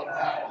about what's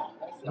happening.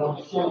 I'm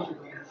show you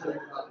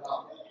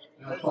about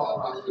and I thought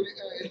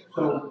process.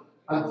 So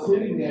I'm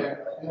sitting there,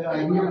 and then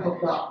I hear from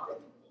God.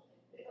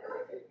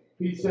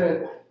 He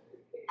said,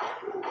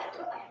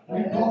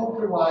 you told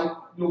your wife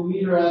you'll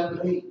meet her at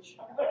the beach,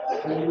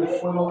 and you would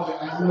swim over there,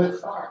 and you had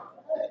started.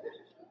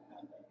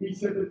 He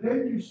said, but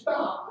then you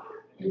stopped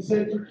and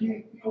said you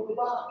can't feel the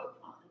bottom.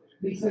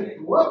 He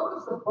said, what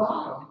does the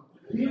bottom,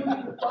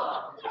 feeling the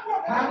bottom,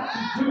 have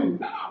to do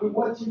with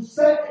what you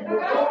said you were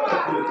going to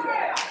do?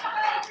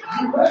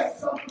 You let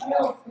something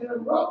else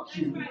interrupt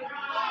you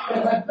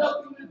that had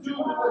nothing to do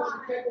with what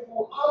you're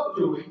capable of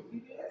doing.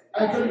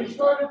 And so you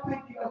started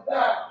thinking of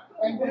that,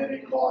 and then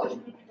it caused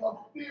you to become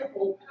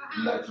fearful.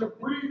 You let your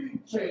breathing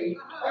change,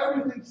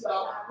 everything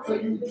stopped, so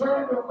you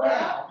turned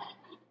around.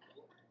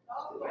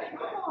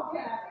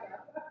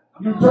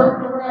 You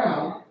turned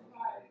around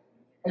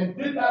and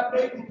did not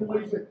make it to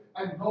where you said,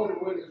 and hold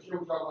it with it,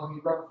 show y'all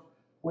on the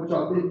which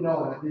y'all didn't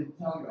know and I didn't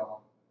tell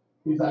y'all,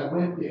 is I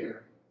went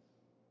there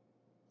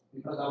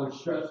because I was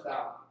stressed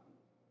out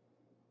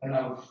and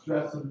I was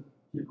stressing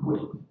to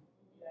quit.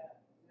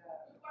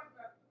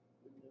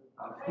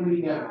 I was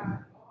quitting everything.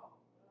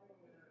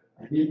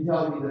 I didn't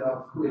tell you that I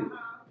was quitting.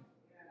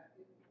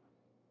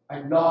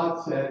 And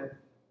God said,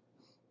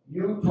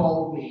 you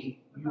told me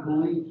you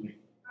believed me.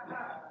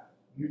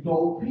 You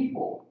told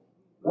people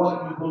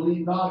what you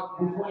believe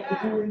God is going to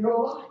do in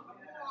your life.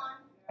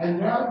 And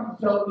now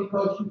you tell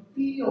because you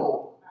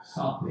feel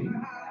something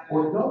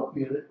or don't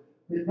feel it,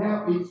 that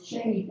now it's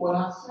changed what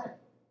I said.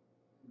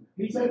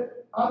 He said,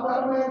 I'm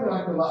not a man that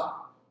I can lie.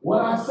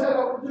 What I said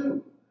I would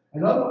do.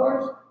 In other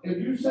words, if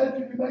you said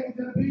you could make it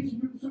to the beach,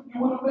 you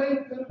would have made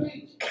it to the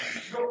beach.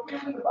 Your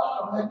feeling the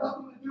bottom had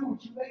nothing to do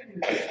with you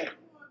making it there.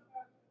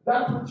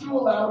 That's what you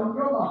allowed in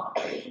your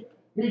mind.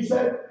 He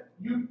said,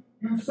 you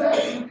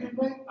said you can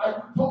make,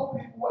 you told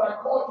people what I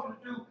called you to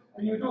do,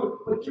 and you do it,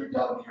 but you're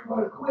telling me you're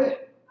going to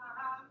quit.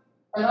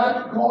 And I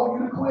didn't call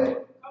you to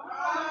quit.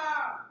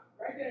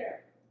 Right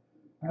there.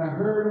 And I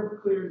heard him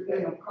clear as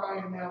day. I'm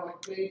crying now like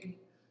a baby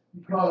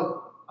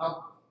because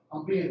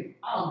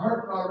I'm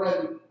hurting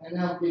already, and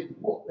now I'm getting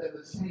whooped at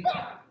the same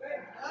time.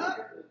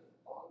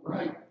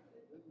 Right?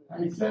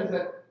 And he says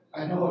that,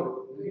 I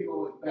know it, he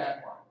goes with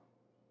bad part.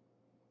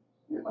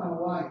 Here's my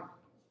wife.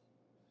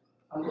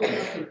 I look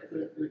at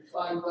the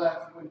sliding glass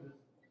windows,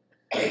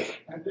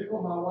 and there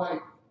goes my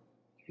wife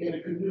in a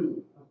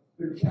canoe,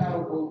 in a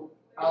paddle boat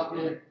out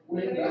there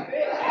with me.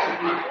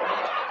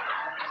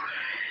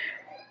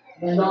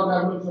 Man, y'all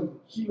got to listen.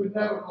 She would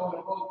never go in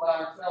a boat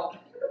by herself.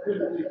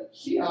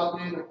 She out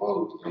there in the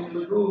boat in the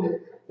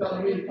lagoon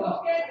telling me to come.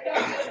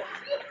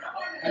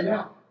 And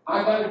now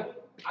I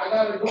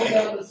gotta go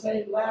down the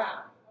same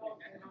ladder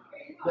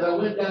that I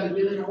went down to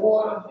get in the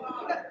water,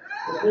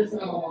 but this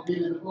time I'm gonna get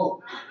in the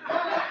boat.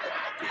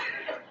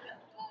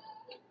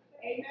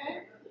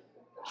 Amen.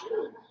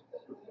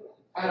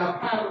 And I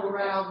paddle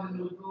around in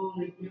the lagoon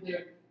and get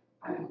there,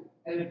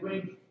 and it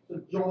brings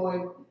some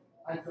joy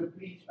and some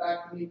peace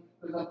back to me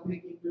because I'm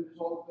thinking through this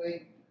whole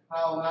thing,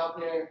 how I'm out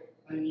there,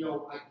 and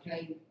I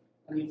came,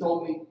 and he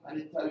told me I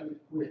didn't tell you to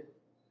quit.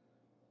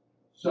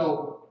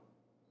 So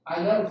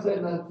I never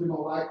said nothing to my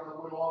wife. I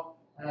went on,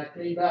 and I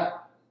came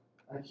back,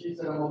 and she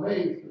said, I'm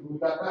amazed. When we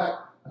got back,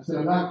 I said,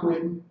 I'm not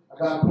quitting. I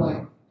got a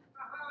plan.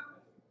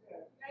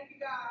 Thank you,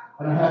 God.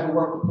 And I had to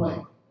work the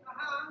plan.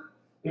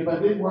 If I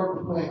didn't work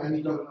the plan, I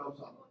need y'all to know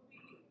something.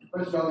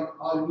 First of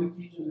all the new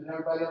teachers and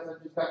everybody else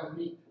that just got with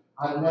me,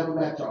 I'd have never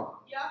met y'all.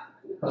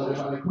 Because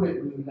if I had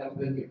quit, we would have never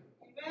been here.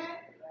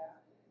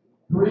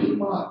 3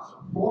 months,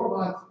 4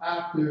 months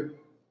after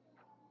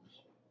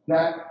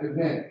that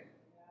event,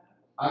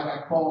 I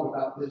got called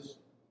about this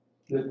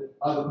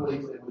other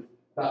place that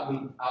got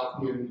me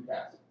out here in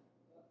Newcastle.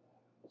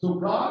 So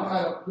God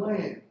had a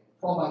plan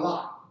for my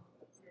life.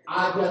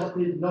 I just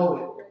didn't know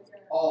it.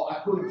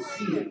 I couldn't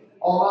see it.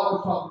 All I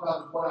was talking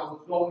about is what I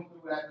was going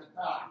through at the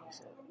time.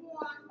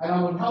 And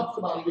I'm going to help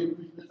somebody here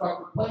because you can start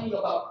complaining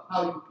about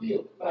how you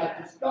feel. But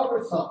I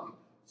discovered something.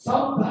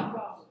 Sometimes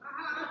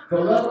the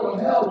level of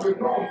hell you're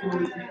going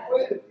through is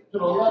equated to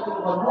the level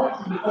of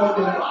anointing before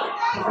your life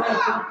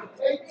prepares for it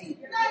to take you.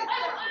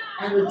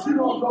 And if you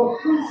don't go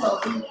through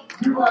something,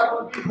 you might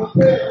want to be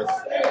prepared to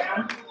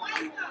stand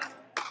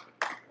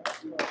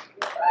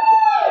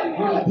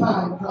when the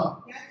time comes.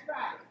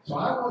 So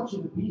I want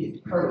you to be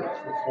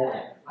encouraged this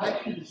morning. I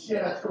need you to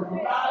share that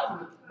story.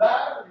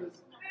 Lazarus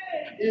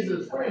is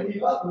his friend. He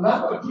loved him. I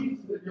thought,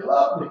 Jesus, if you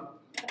love me,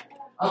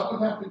 I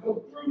wouldn't have to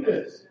go through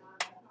this.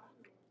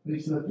 And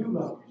he said, I do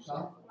love you,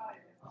 son.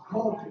 I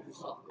called you to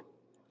something.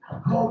 I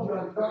called you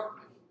out of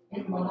darkness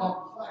into my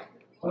marvelous light.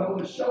 But I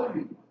want to show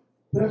you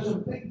there's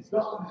some things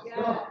God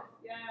has done.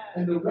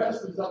 And the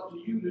rest is up to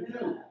you to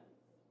do.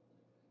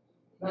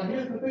 Now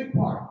here's the big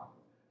part.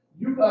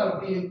 You got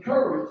to be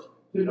encouraged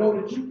to know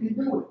that you can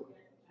do it.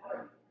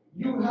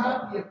 You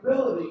have the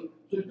ability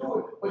to do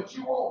it, but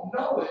you won't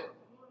know it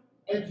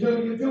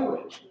until you do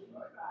it.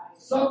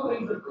 Some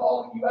things are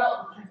calling you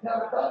out that you've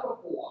never done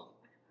before.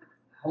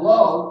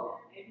 Hello?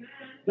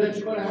 That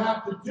you're going to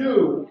have to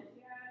do,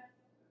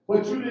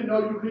 but you didn't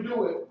know you could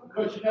do it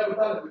because you never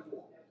done it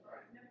before.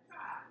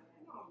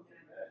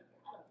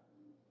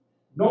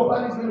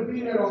 Nobody's going to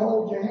be there to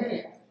hold your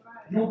hand.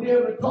 You'll be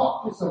able to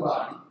talk to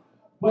somebody,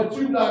 but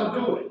you got to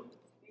do it.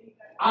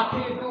 I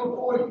can't do it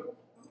for you.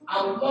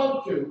 I would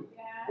love to,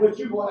 but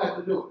you're going to have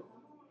to do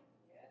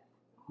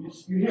it.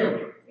 You hear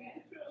me?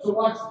 So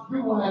watch this.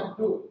 You're going to have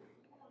to do it.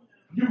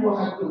 You're going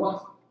to have to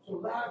watch it. So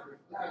Lazarus,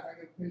 I got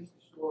to finish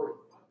the story.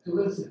 So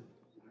listen,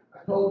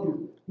 I told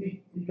you,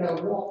 he got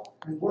to walk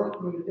and work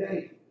through the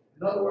day.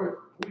 In other words,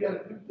 we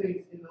got to do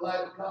things in the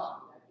light of God.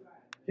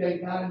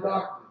 Okay, not in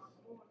darkness.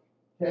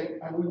 Okay,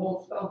 and we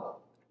won't stumble.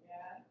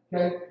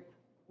 Okay,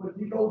 but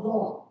he goes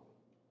on.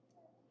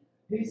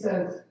 He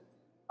says,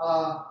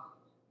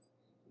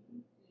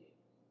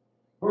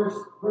 verse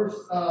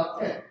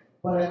 10.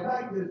 But at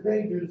night there's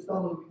danger in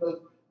stumbling because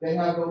they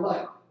have no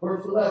light.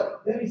 Verse 11.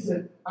 Then he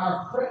said,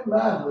 our friend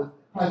Lazarus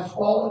has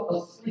fallen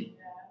asleep,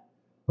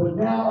 but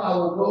now I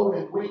will go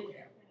and wake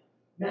him.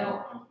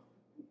 Now,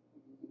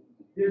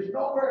 there's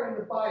nowhere in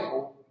the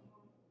Bible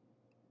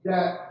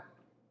that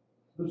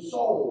the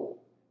soul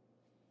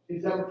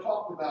is ever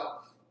talked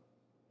about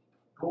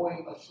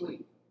going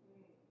asleep.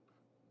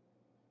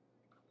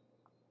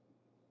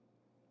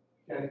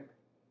 Okay?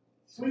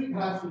 Sleep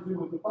has to do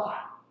with the body.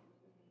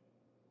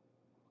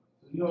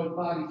 So you know, the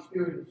body,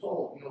 spirit, and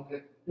soul, you know,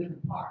 they're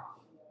different parts.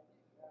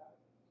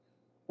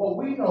 But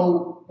we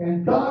know,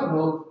 and God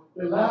knows,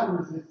 that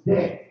Lazarus is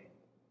dead.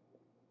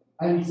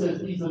 And he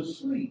says he's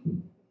asleep.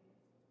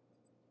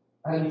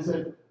 And he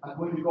says, I'm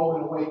going to go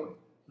and awaken.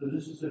 So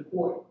this is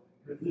important,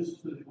 because this is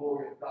to the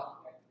glory of God.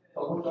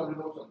 So I want y'all to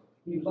know something.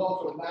 He was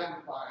also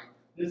magnifying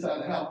this had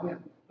to help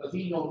him, because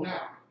he knows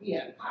now he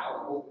had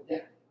power over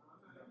death.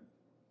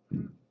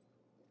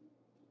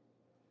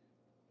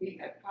 He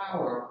had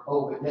power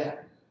over death.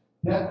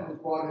 Death was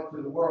brought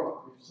into the world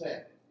through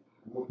sin.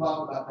 And we'll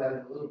talk about that in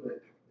a little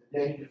bit, the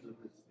dangers of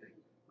this thing,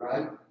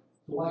 right?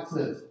 So watch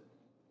this.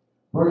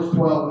 Verse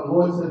 12, the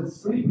Lord said,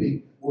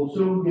 sleeping will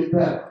soon get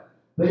better.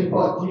 They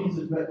thought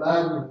Jesus meant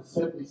Lazarus was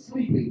simply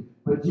sleeping,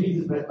 but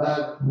Jesus meant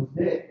Lazarus was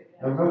dead.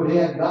 Now remember, they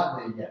hadn't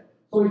gotten there yet.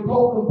 So he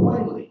told them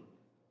plainly,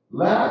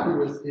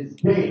 Lazarus is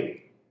dead.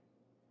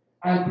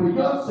 And for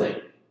your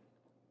sake,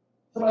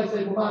 somebody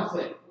say, for my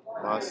sake.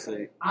 My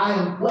sake. I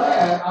am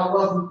glad I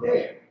wasn't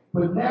there.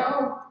 But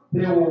now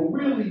they will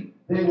really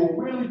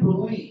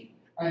believe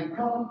and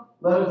come,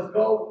 let us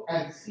go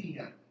and see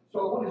him. So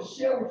I want to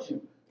share with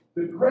you,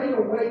 the great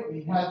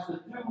awakening has to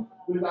do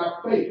with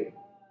our faith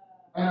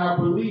and our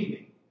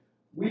believing.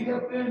 We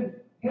have been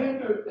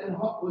hindered and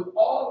with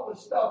all of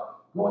the stuff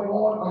going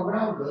on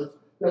around us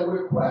that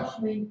we're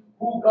questioning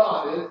who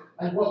God is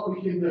and what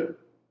we can do.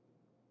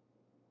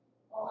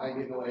 Oh, I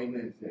get no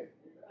amens there.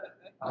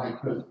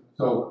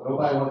 So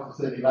nobody wants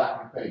to say they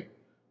lack in faith.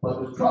 But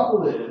the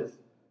trouble is,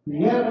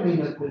 the enemy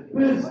has been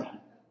busy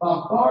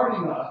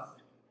bombarding us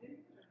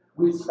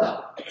with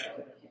stuff.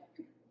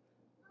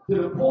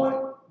 To the point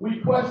we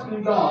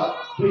question God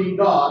being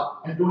God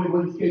and doing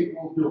what he's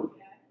capable of doing.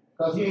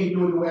 Because he ain't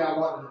doing the way I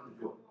wanted him to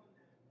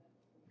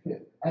do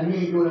it. And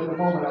he ain't doing it at the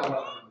moment I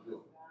wanted him to do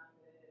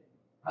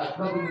it. Has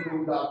nothing to do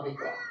with God being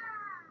God.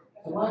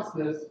 So watch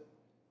this.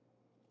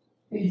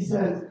 He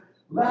says,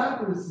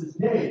 Lazarus is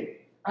dead.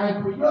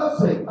 And for your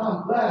sake,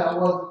 I'm glad I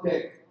wasn't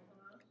there.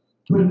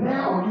 But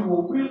now you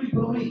will really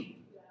believe.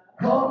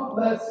 Come,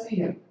 let's see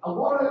him. I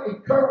want to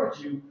encourage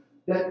you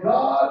that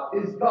God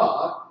is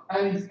God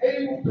and he's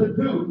able to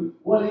do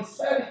what he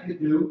said he could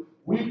do.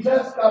 We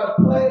just got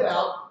to play it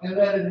out and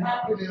let it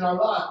happen in our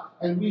life.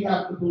 And we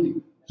have to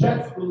believe.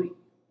 Just believe.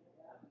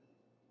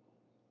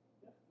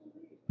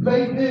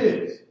 Faith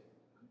is.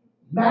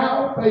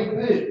 Now faith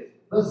is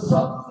the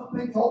substance of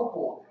things hoped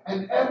for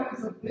and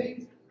evidence of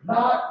things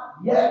not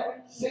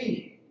yet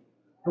seen.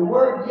 The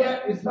word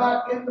yet is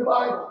not in the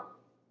Bible.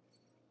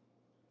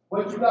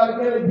 But you got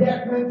to get a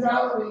yet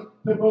mentality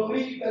to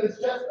believe that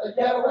it's just a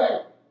yet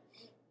away.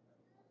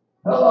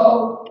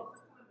 Hello?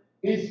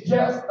 It's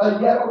just a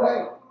yet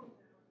away.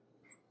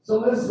 So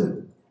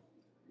listen.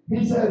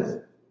 He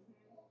says,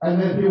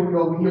 and then here we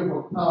go. We hear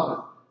from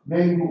Thomas,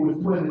 name who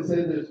was twin, and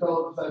said to his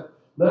fellow disciples,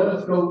 let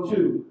us go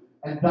too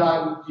and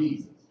die with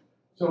Jesus.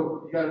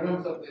 So you got to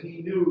know something.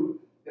 He knew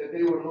that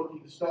they were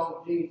looking to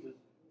stone Jesus.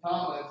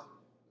 Thomas,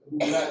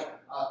 who had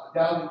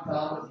doubting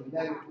Thomas, and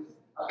then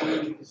I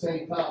believe the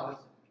same Thomas,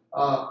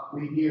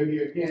 we hear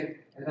here again,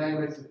 and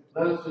then he said,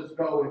 let us just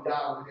go and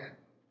die with him.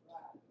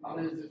 I'm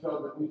in this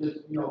trouble, but we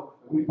just,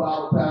 if we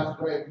follow Pastor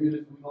Greg,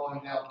 we're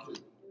going down too.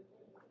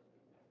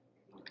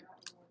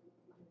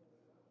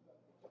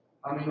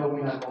 I mean, no,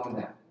 we're not going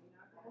down.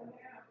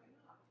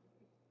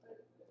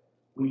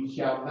 We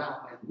shall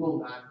not and will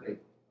not fail.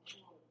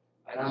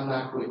 And I'm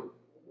not quitting.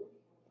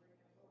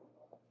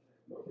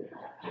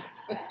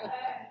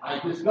 I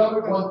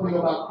discovered one thing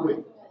about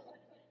quitting.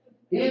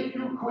 If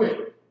you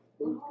quit,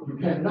 you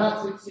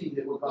cannot succeed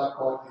at what God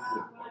called you to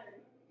do.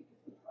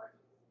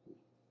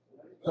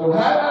 So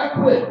had I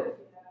quit,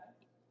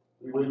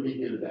 we wouldn't be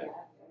here today.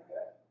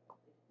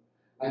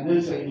 And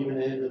this ain't even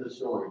the end of the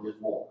story. There's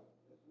more.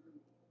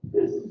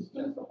 This is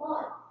just a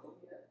part.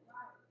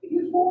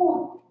 There's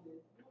more.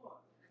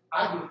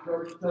 I get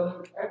encouraged to tell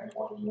him every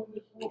one of you in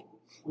this room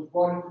was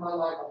brought into my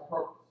life on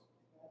purpose.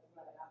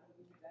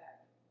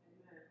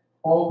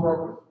 On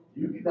purpose.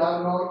 You can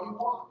doubt it all you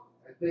want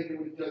and think it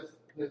was just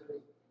because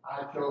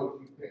I chose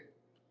you picked.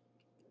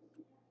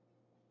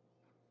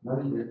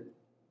 No, you didn't.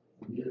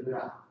 You did it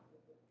out.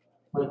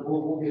 But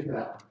we'll get to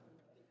that.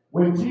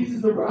 When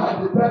Jesus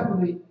arrived at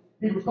Bethany,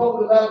 he was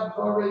told that Lazarus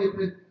already had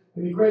been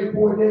in the grave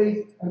 4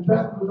 days, and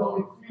Bethany was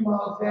only a few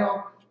miles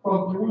down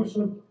from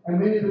Jerusalem, and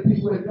many of the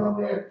people had come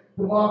there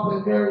to Martha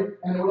and Mary,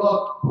 and they were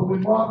loved. But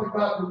when Martha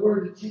got the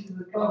word that Jesus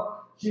had come,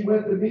 she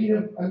went to meet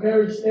him, and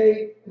Mary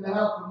stayed in the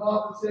house. And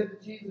Martha said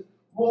to Jesus,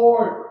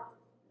 Lord,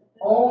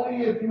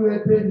 only if you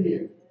had been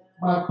here,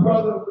 my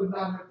brother would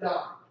not have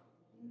died.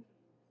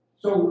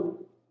 So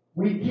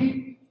we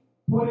keep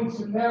putting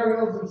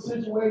scenarios and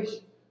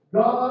situations.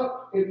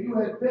 God, if you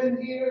had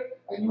been here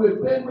and you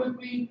had been with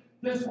me,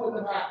 this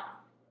wouldn't have happened.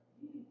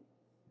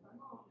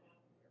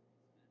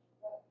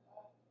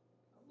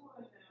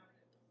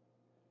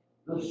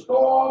 The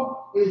storm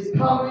is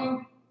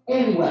coming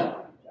anyway.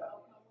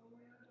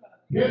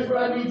 Here's what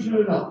I need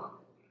you to know.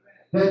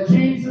 That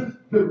Jesus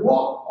could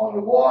walk on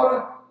the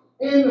water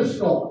in the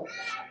storm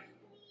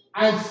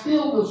and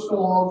still the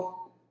storm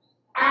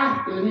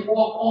after he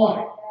walked on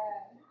it.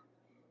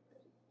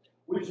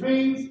 Which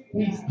means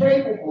he's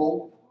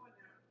capable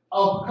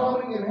of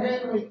coming and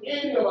handling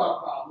any of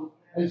our problems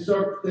and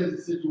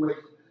circumstances and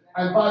situations.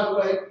 And by the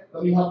way,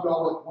 let me help you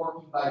all with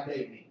working by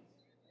day means.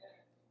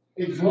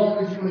 As long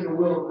as you're in the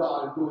will of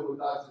God and doing what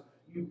God says,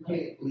 you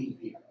can't leave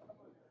here.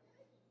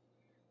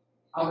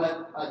 I'm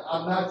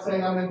not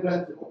saying I'm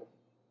invincible.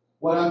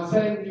 What I'm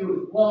saying to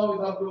you, as long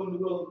as I'm doing the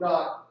will of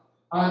God,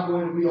 I'm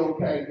going to be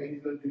okay, and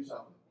he's going to do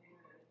something.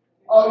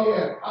 Oh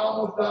yeah, I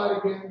almost died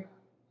again.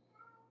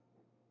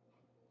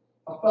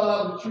 I fell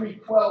out of the tree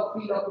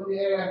 12 feet up in the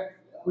air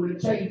with a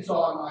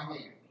chainsaw in my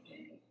hand.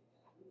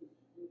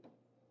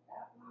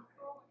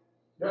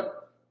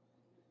 Yep.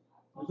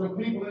 There's some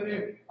people in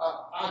there.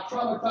 I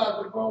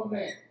traumatized a grown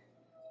man.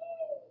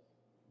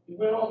 He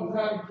went home and was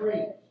having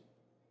dreams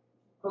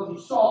because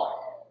he saw it.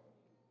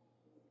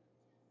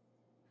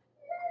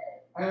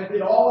 And I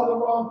did all the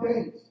wrong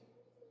things.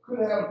 Could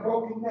have had a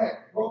broken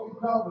neck, broken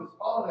pelvis,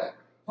 all of that.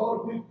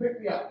 Told the people,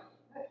 pick me up.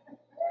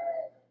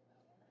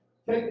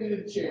 Take me to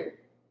the chair.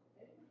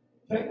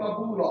 Take my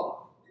boot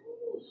off.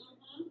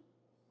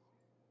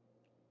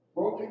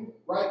 Broken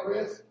right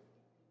wrist,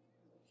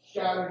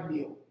 shattered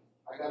heel.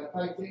 I got a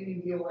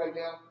titanium heel right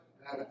now,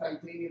 and I have a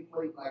titanium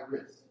plate in my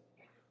wrist.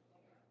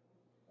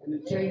 And the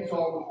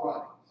chainsaw was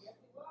running.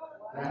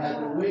 And I had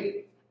to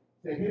wait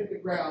to hit the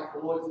ground.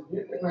 The Lord said,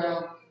 hit the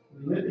ground.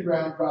 When you hit the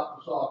ground, drop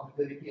the saw, because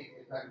then he can't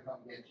get back and come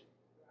get you.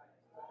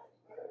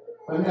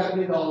 But I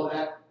did all of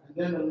that, and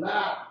then the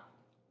ladder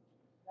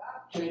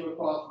came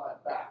across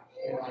my back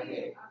and my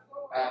head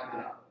after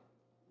that.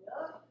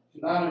 So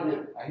not only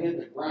did I hit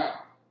the ground,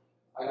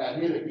 I got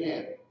hit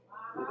again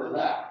with the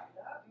ladder.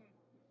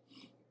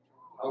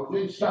 I was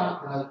in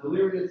shock and I was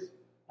delirious,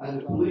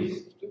 and the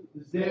police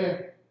was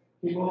there,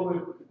 came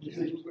over, he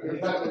said, they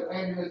got the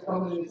ambulance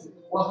coming, and he said,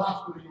 what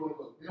hospital do you want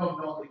to go to? They don't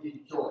normally give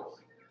you choice.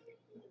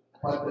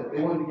 But they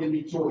wanted to give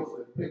me choice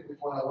to pick which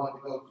one I wanted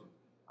to go to.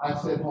 I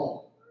said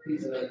home. He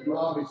said, you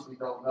obviously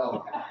don't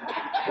know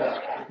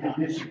the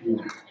condition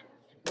you're in.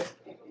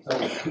 So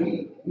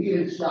he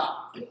is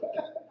shocked.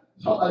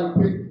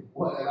 Somebody picked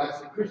one, and I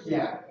said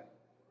Christianity.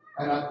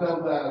 And I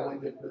felt that I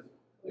went there because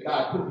the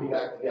guy put me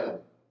back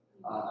together.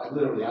 I have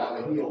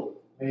a heel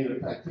made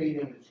of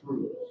titanium and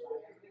screws.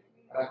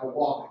 And I could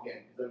walk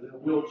again because I was in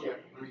a wheelchair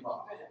for 3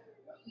 months.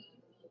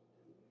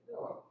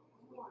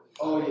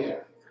 Oh yeah.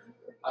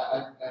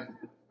 And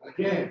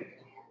again,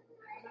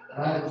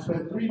 I had to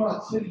spend 3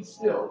 months sitting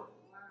still,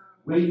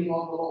 waiting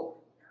on the Lord,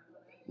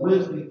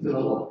 listening to the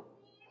Lord.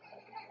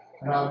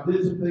 And I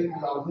did some things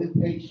because I was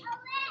impatient.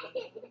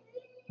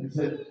 He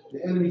said,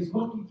 the enemy's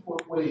looking for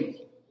ways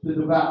to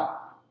devour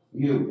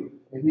you.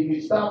 If he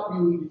can stop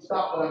you, he can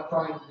stop what I'm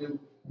trying to do.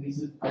 And he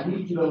said, I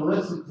need you to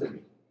listen to me.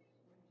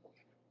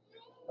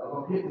 I'm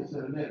going to get this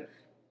in a minute.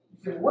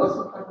 He said, what's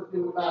this got to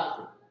do with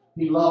Lazarus?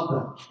 He loved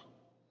them.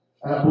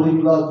 And I believe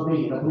he loves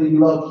me. And I believe he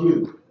loves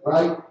you.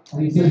 Right?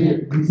 And he said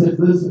here, he says,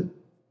 listen,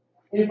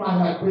 if I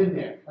had been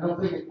there. And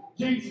I'm thinking,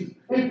 Jesus,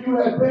 if you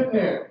had been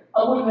there,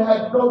 I wouldn't have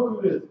had to go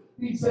through this.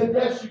 He said,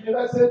 yes, you did.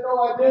 I said, no,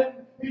 I didn't.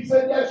 He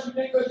said, yes, you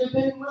did, because you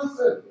didn't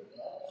listen.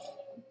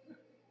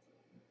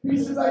 He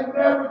says, I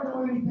never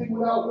do anything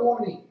without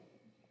warning.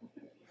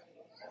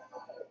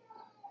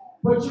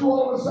 But you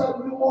all of a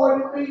sudden knew more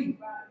than me.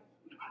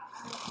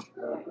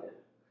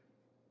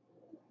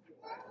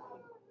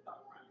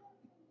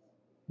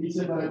 He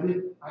said, but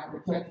I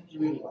protected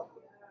you anyway.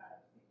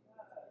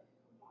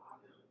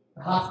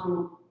 The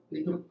hospital,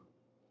 they took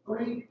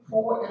 3,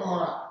 4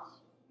 MRIs.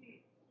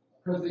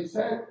 Because they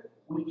said,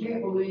 we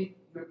can't believe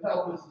your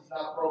pelvis is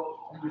not broke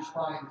and your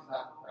spine is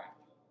not cracked.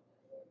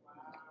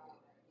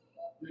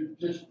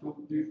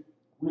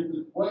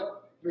 With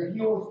what your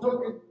heel was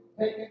taken,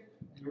 and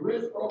your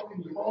wrist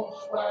broken, your bones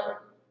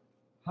splattered,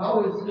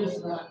 how is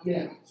this not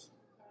damaged?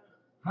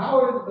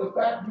 How is it the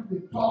fact you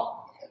can talk?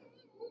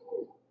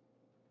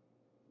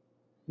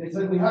 They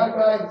said, we had a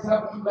guy that's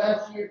happened to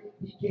last year,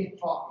 he can't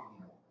talk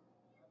anymore.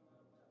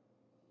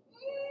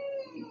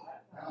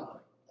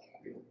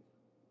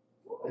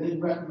 I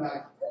didn't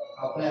recognize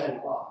how bad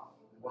it was.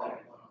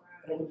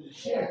 And it was a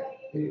share.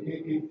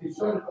 It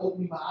started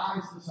opening my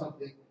eyes to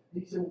something.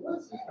 He said, well,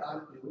 what's this got to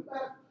do with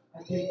that?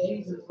 I think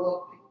Jesus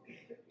loved me.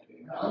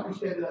 And I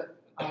understand that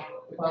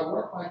if I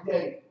work my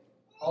day,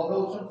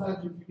 although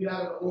sometimes if you get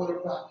out of the order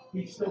of God,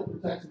 He still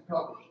protects and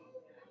covers.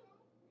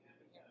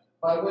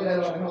 By the way, that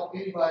ought to help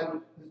anybody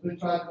who's been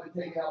trying to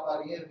be taken out by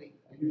the enemy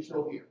and you're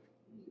still here.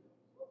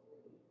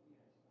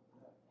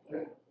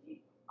 Okay?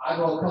 I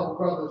know a couple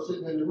brothers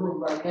sitting in the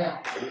room right now,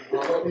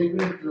 what they've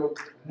been through,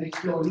 and they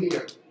still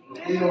here.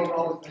 They don't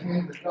know it's the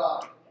hand of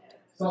God.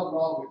 Something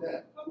wrong with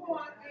that. Come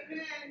on,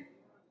 amen.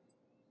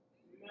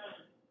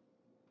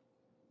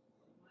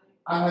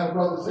 I had a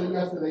brother say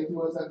yesterday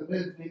to us at the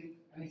men's meeting,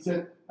 and he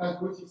said,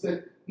 Pastor Bush, he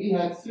said, he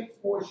had 6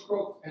 more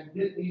strokes and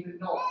didn't even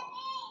know it.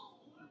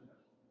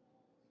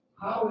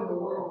 How in the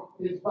world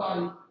his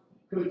body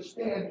could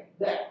stand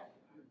that,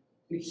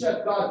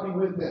 except God be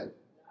with him?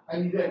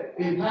 And he said,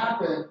 it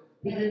happened.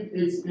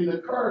 It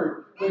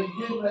occurred, but he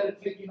didn't let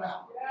it take him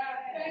out.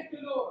 Yeah, thank you,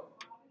 Lord.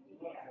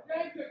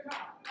 Thank you,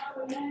 God.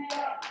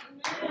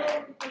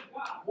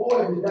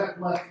 Boy, did that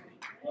bless me.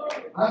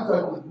 I'm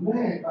talking,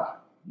 man, God,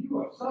 you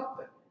are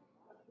something.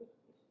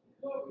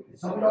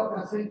 Some of y'all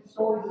got same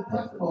stories and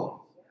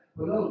testimonies.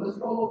 But no, let's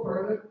go a little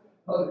further.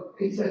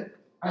 He said,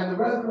 and the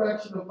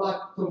resurrection of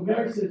life. So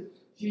Mary said,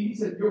 he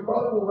said, your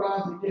brother will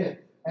rise again.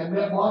 And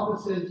then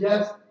Martha says,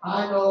 yes,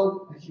 I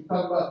know. And she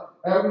talked about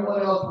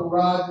everyone else will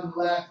rise in the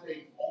last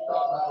days. She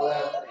talked about the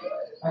last days.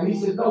 And he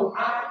said, no,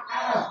 I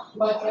am.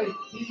 Somebody say,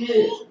 he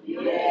is.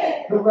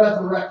 The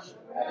resurrection.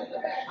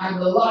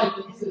 And the life.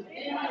 And he said,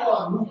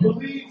 anyone who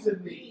believes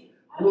in me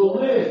will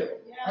live.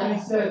 And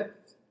he said,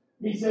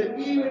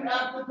 even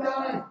after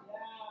dying.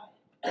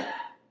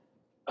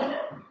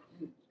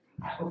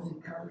 That was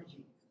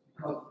encouraging.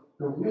 Because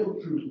the real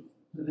truth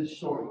to this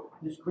story,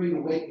 this great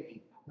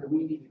awakening that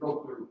we need to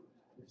go through,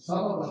 is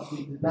some of us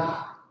need to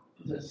die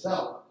to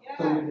self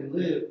so we can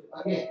live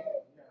again.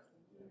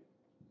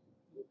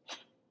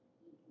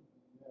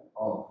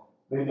 Oh,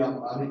 maybe I'm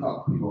talking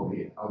to people over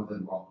here. I was in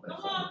the wrong place.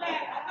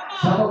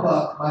 Some of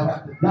us might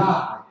have to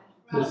die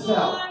to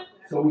self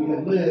so we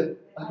can live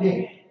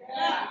again.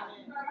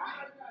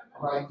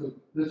 All right, so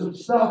there's some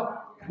stuff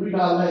we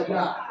gotta let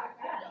die.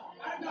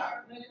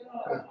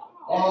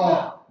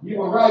 Oh, you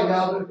were right,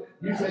 Elder.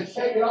 You said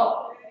shake it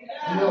off.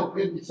 You know,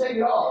 if you shake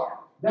it off,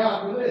 now I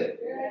can live.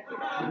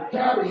 If you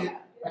carry it,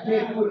 I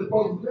can't do what it's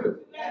supposed to do.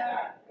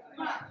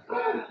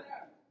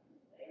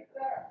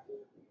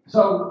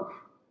 So,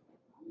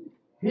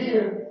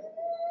 here,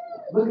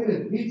 look at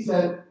it. He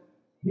said,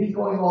 he's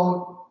going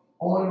on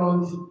and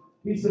on.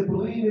 He said,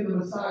 believe in the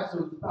Messiah,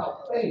 so it's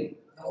about faith.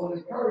 I want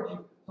to encourage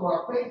you. So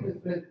our faith has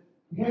been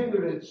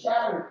hindered and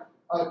shattered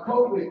by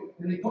COVID.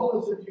 And they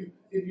told us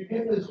if you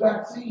get this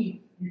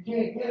vaccine, you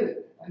can't get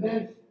it. And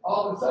then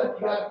all of a sudden,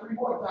 you got it 3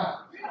 more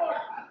times.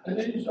 And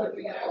then you start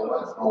thinking, well,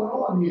 what's going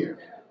on here?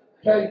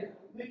 Okay?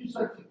 Then you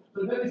start to,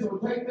 so then they said,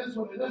 well, take this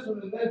one, and then,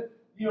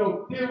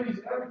 theories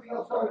and everything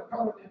else started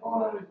coming and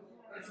going on.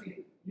 And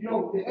see,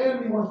 the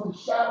enemy wants to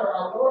shatter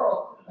our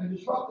world and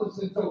disrupt us.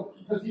 And so,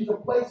 because these are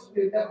places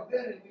we've never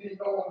been in, we didn't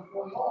know what was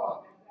going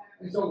on.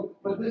 And so,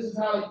 but this is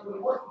how he's going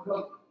to work,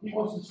 because he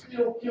wants to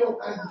steal,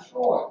 kill, and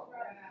destroy.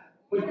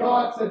 But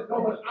God said,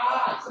 no, but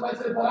I. Somebody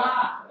said, but I.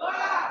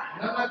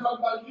 And I'm not talking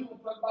about you, I'm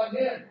talking about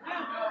him.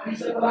 He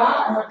said, but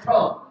I have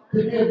come to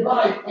give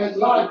life and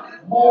life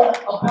more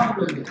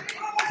abundantly.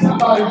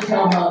 Somebody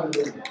shout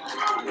hallelujah.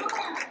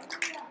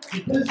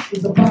 This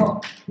is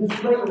about this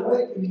great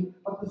awakening,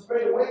 but this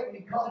great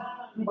awakening comes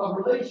through my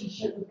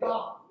relationship with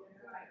God.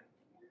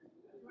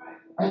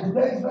 And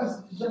today's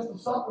message is just a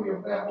summary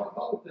of where I want to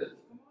go with this.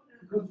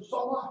 Because there's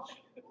so much.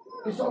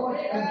 There's so much.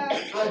 And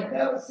I've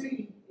never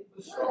seen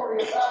the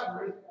story of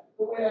Lazarus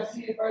the way I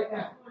see it right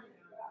now.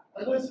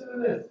 And listen to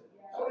this.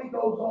 So he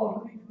goes on.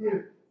 Let me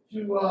get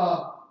to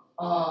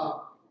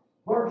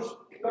verse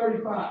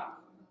 35.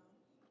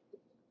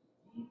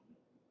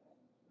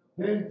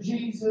 Then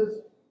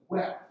Jesus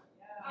wept.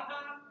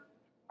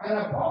 And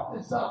I brought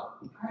this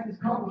up. I had this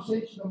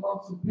conversation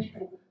among some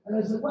people. And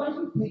I said, why do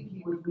you think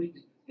he was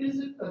weeping?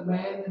 Isn't the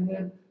man in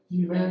him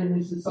human? And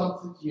he said, some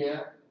said,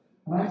 yeah.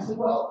 And I said,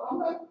 well, I'm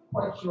not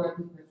quite sure I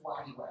think that's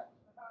why he wept.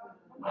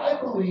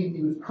 I believe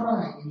he was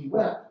crying and he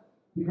wept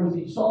because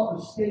he saw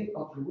the state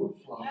of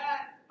Jerusalem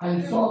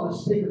and he saw the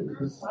state of the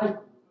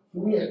disciples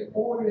who he had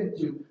poured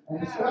into.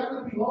 And it's not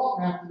going to be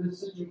long after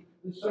this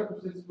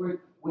circumstance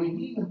where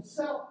he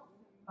himself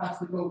has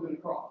to go to the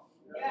cross.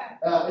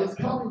 It's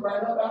coming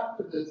right up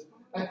after this.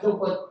 And so,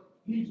 but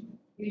he's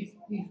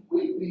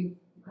weeping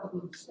because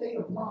of the state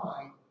of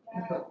mind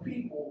and the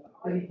people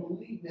that he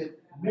believed in,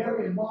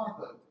 Mary and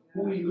Martha,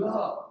 who he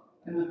loved,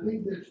 and the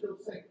things they're still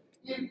saying,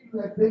 if you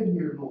had been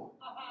here, Lord.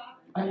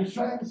 And he's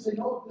trying to say,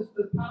 no,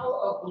 the power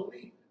of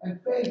belief and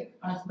faith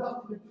has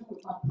nothing to do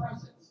with my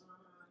presence.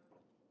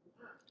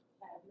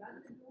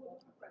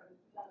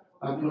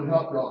 I'm going to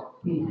help y'all.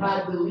 He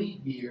had to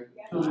leave here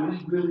so that we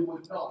really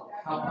would know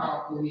how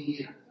powerful he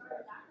is.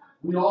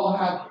 We all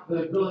have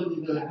the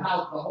ability to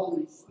house the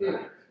Holy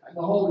Spirit. And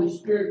the Holy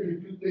Spirit can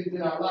do things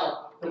in our life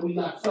that we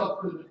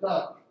ourselves could have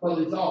done. But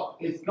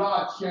it's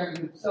God sharing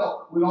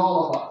himself with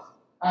all of us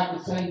at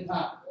the same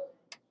time.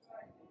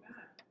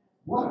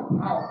 What a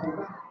powerful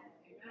God.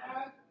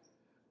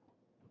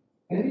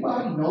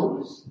 Anybody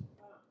notice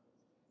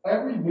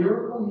every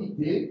miracle he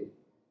did?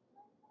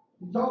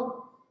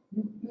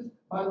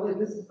 By the way,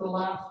 this is the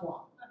last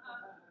one.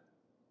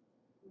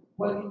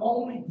 But he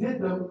only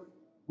did them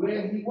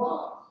where he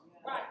was.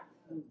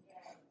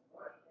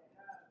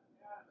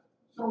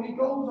 So he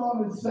goes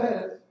on and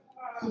says,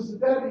 Sister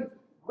Debbie,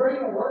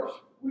 greater works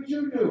would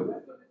you do?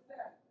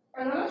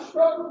 And I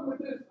struggled with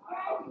this.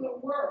 How in the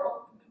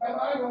world am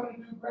I going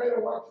to do greater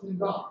works than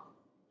God?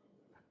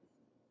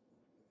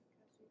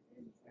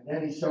 And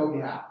then he showed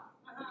me how.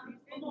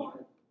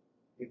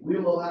 If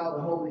we'll allow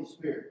the Holy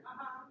Spirit,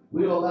 if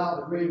we'll allow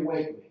the great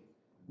awakening,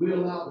 we'll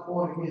allow the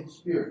born-again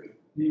spirit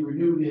to be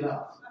renewed in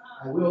us,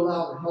 and we'll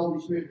allow the Holy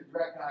Spirit to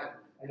direct guidance.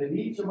 And if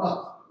each of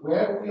us,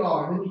 wherever we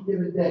are on any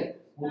given day,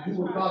 will do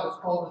what God has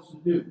called us to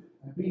do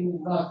and be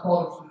who God has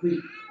called us to be,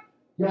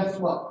 guess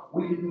what?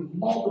 We can do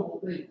multiple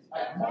things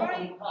at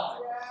multiple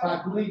times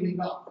by believing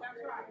God.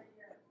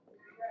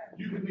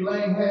 You could be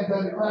laying hands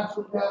on the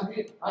classroom down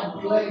here. I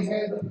could be laying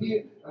hands up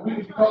here, and we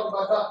could be talking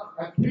about God,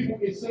 and people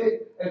get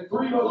saved at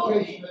 3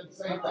 locations at the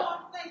same time.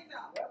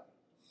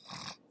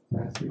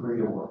 That's the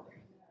greater work.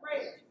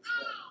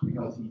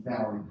 Because he's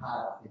now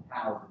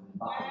empowered and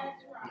embodied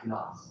in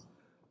us.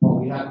 But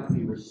we have to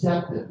be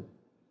receptive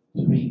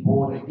to be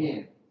born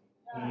again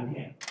in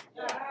him.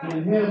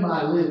 In him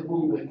I live,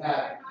 move, and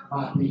have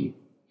my being.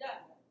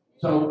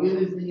 So it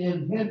is the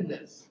in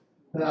himness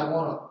that I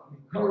want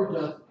to encourage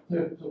us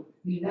to.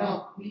 He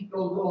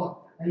goes on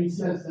and he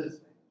says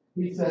this.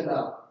 He said,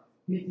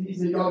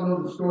 y'all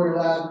know the story of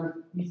Lazarus.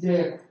 He's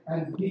there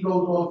and he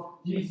goes on.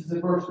 Jesus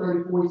in verse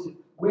 34, he said,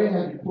 where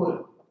have you put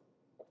him?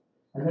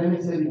 And then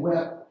he said he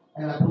wept,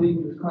 and I believe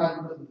he was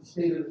crying because of the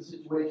state of the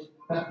situation.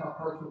 That's my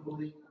personal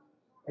belief.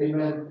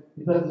 Amen.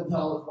 He doesn't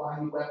tell us why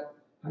he wept.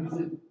 And he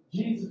said,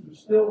 Jesus was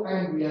still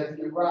angry as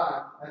he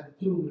arrived at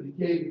the tomb and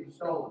he gave him the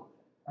stone.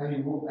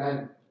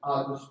 And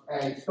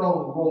a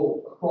stone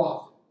rolled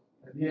across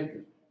it at the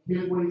entrance.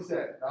 Here's what he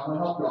said. Now, I'm going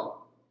to help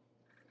y'all.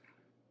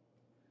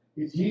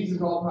 Is Jesus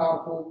all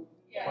powerful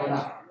or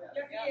not?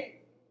 Yes, he is.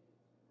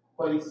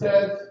 But he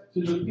says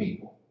to the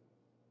people,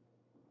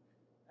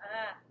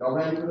 y'all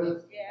ready for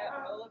this?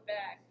 Yeah, roll it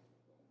back.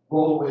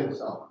 Roll away the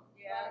stone.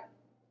 Yeah.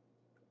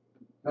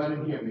 Y'all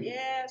didn't hear me?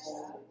 Yes.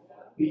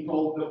 He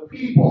told the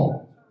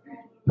people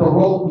to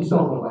roll the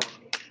stone away.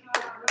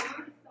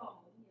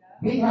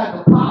 He had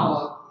the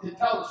power to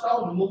tell the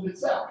stone to move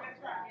itself.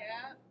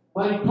 Yeah.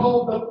 But he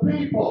told the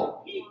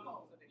people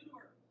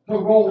to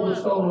roll the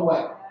stone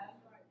away.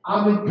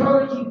 I'm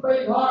encouraging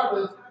Faith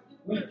Harvest.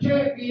 We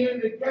can't be in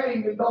the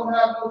game and don't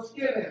have no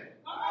skin in it.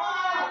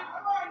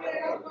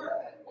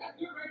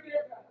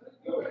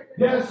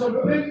 There's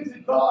some things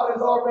that God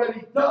has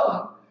already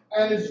done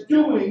and is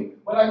doing,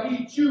 but I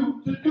need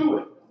you to do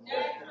it.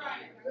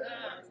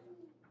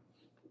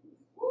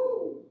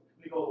 Woo.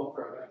 Let me go a little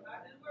further.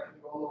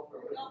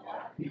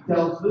 He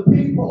tells the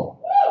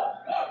people.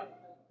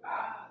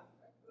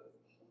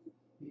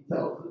 He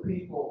tells the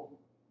people,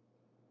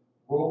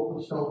 roll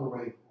the stone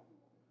away.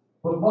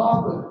 But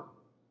Martha,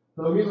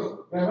 so here you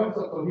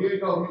go, here you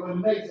go the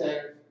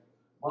naysayers.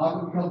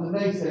 Martha becomes the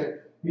naysayer.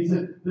 He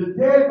said, the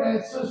dead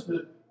man's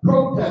sister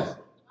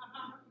protested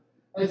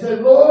and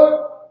said,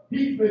 Lord,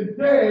 he's been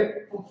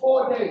dead for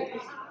 4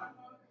 days.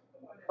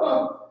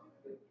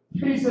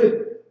 He said,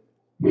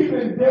 he's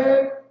been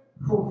dead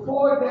for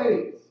 4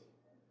 days.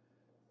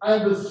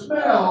 And the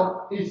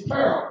smell is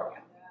terrible.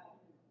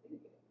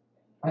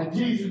 And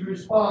Jesus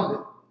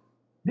responded,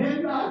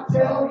 didn't I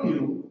tell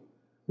you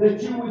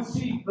that you would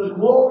see the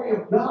glory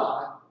of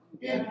God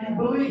if you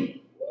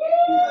believe?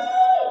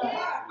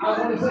 I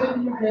want to say to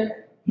you again,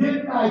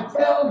 didn't I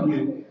tell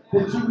you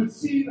that you would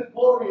see the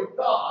glory of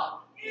God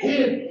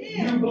if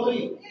you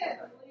believe?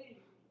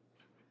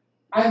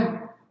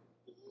 And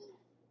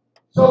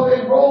so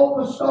they rolled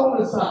the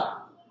stone aside.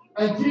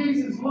 And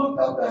Jesus looked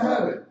up to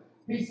heaven.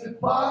 He said,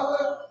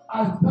 Father,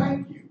 I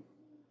thank you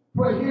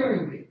for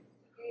hearing me.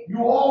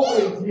 You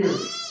always hear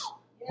me.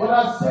 But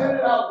I said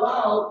it out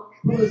loud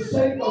for the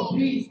sake of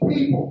these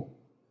people.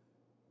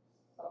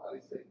 Somebody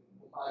say,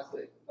 for my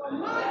sake. For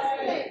my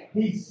sake.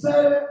 He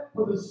said it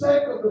for the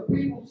sake of the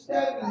people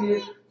standing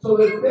here so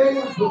that they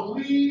would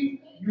believe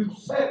you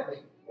sent me.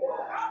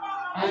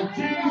 And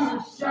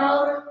Jesus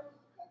shouted,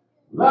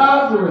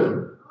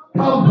 Lazarus,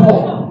 come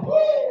forth.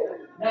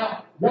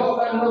 Now, y'all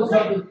gotta know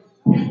something.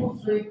 People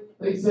think,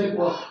 they said,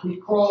 well, he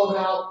crawled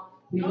out,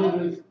 he did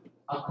this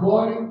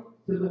according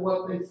to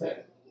what they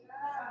said.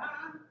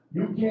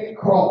 You can't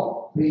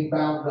crawl being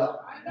bound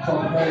up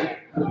from head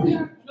to feet.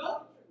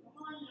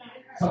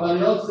 Somebody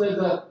else says,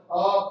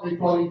 oh, they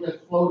thought he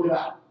just floated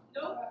out.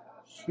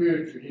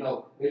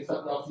 Spiritual, it's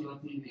something else seen on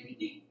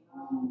TV.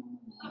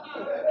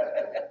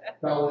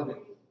 That wasn't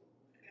it.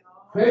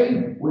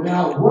 Faith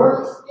without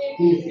works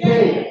is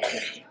dead.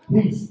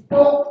 He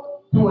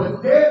spoke to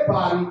a dead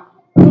body,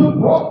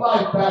 brought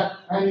life back,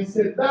 and he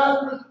said,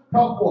 Lazarus,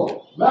 come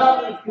forth.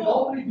 Lazarus can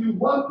only do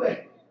one thing.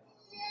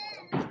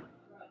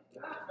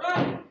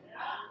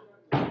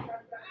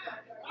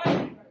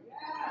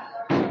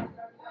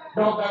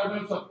 Y'all gotta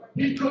know something.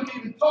 He couldn't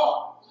even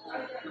talk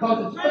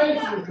because his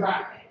face was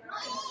dry.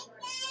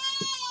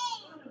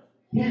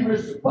 He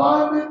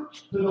responded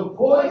to the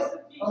voice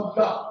of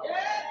God.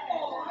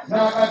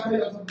 Now I gotta tell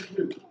you something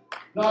too.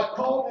 God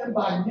called him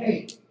by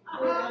name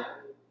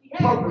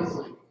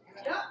purposely.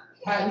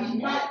 Had he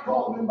not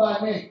called him by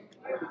name,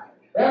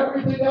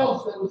 everything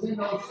else that was in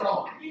those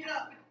songs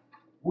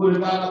would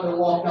have got up and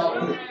walked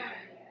out with him.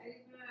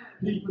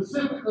 He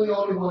specifically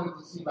only wanted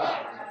to see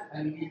Lazarus,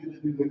 and he needed to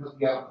do it because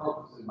he had a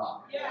purpose in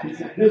mind. He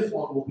said, this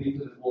one will be to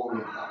the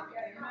glory of God.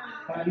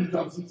 And I need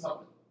y'all to see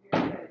something.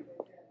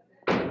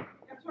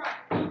 That's right.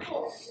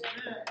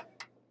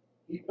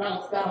 He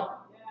bounced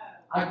out.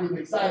 I get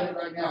excited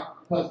right now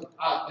because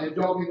and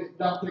y'all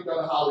take out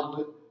of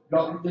Hollywood.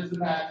 Y'all can just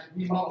imagine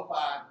he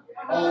mummified,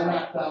 all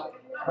wrapped up,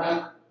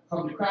 right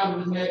from the crown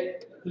of his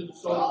head to the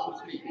soles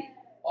of his feet,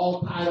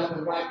 all tied up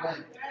in white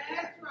linen.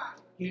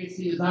 Can't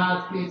see his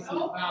eyes, can't see his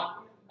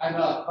mouth. And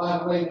by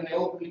the way, when they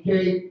opened the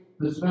cave,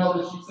 the smell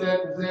that she said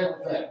was there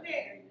was there.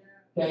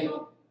 Okay,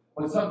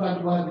 but sometimes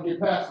you're going to have to get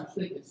past some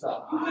stinking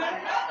stuff.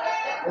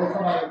 Or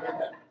somebody will get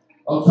that.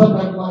 Or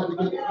sometimes you're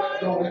going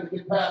to have to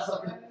get past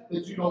something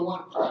that you don't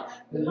want to touch.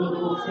 It's a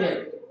little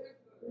scary.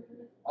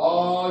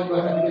 Oh, you're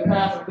going to have to get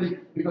past something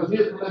because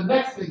here's the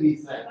next thing he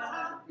says.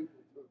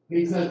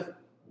 He says,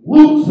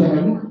 loose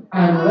him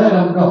and let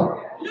him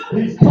go.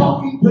 He's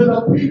talking to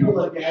the people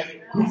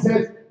again. He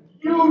says,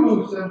 you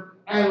loose him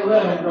and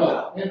let him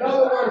go. In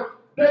other words,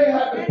 they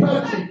had to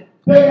touch him.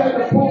 They had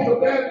to pull the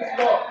bandage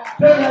off.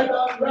 They had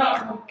to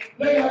unwrap him.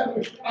 They had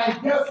to,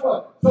 and guess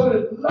what? So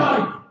that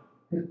life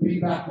could be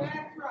back in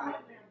him.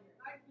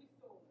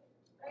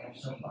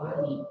 There's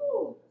somebody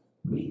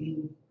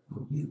waiting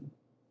for you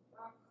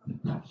to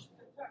touch them.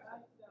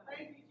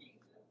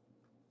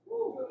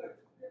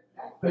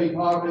 Faith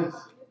Harvest,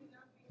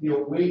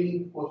 you're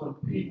waiting for some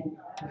people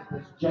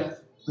that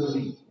just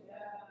believe.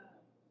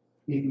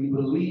 If we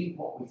believe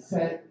what we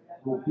said,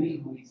 we'll be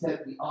who we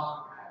said we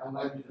are. And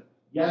like you said,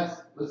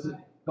 yes, listen,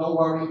 don't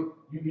worry.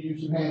 You can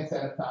use some hand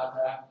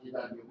sanitizer after you're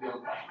done. You'll be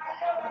okay.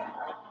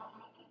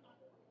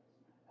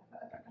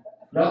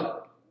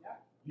 Yep.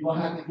 You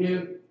won't have to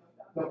give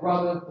the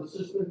brother, the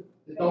sister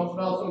that don't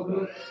smell so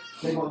good,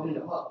 they're going to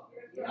need a hug.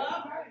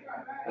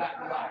 Back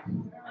to life.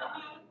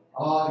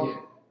 Oh,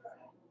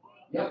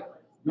 yeah.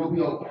 Yep. You'll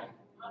be okay.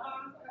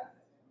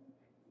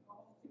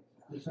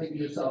 Just think of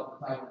yourself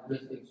the time when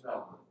this thing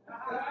smells good.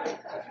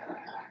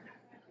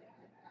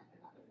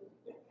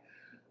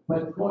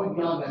 But going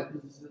beyond that,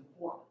 this is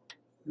important.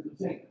 Because I'm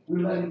saying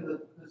we're letting the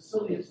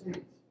silliest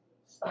things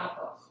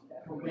stop us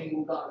from being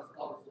who God has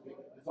called us to be.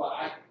 So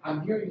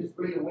I'm hearing this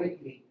great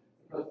awakening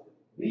because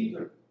these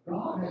are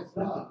God has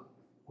done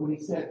what He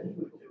said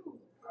He would do.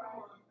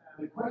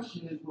 The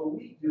question is, will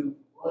we do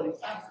what He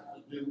asks us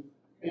to do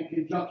in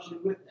conjunction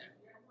with Him?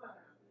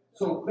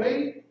 So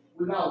faith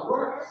without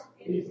works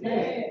is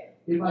dead.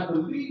 If I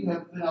believe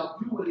Him, then I'll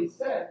do what He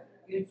said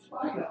in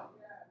spite of.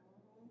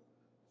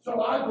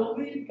 So I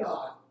believe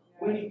God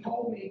when He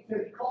told me, He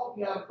called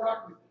me out of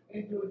darkness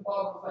into His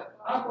marvelous light.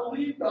 I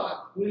believe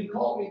God when He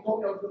called me and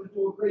told me I was going to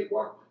do a great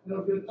work and I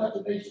was going to touch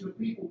a nation of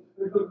people,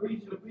 a good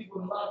region of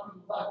people, and a lot of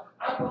people's lives.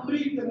 I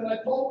believed Him and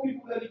I told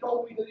people that He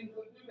told me that He was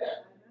going to do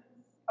that.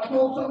 I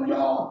told some of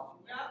y'all.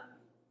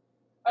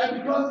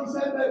 And because He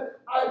said that,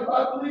 if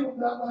I believe Him,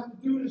 then I'm going to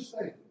have to do this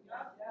thing.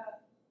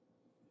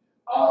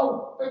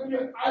 Oh,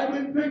 I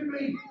didn't pick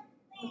me.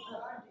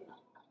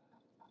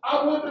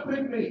 I wouldn't have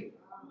picked me.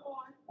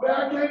 Where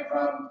I came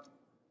from,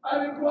 I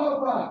didn't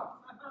qualify.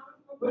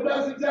 But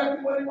that's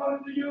exactly what He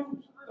wanted to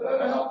use. So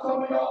that'll help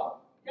some of y'all.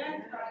 That's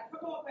right.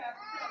 Come on,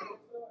 Pastor.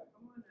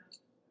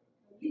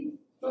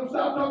 So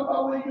stop talking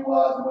about where you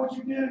was and what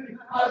you did and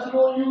how's He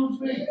going to use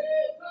me.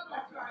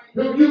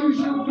 He'll use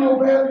you to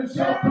avail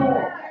yourself to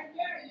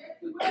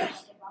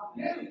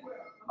Him.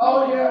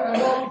 Oh, yeah,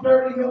 and all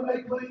dirty, He'll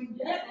make clean.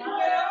 Yes, He will.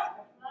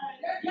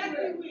 Yes,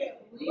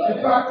 He will.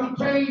 In fact,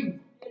 He came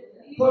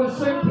for the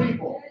sick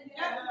people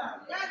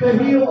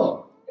to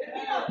heal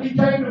them. He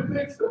came to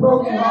fix the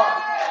broken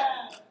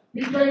heart.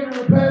 He came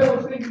to repair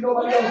those things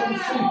nobody else can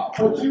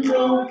see. But you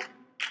knew,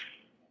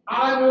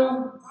 I knew.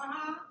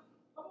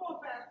 Come on,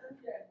 Pastor.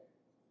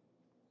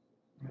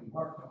 And he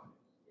worked on it.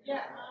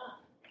 Yeah.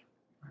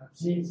 I've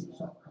seen some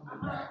stuff come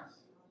to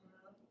pass.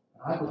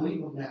 I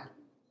believe him now.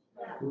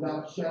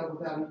 Without a shadow,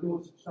 without him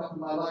doing some stuff in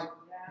my life.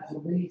 It's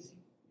amazing.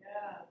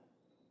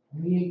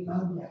 And he ain't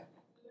done yet.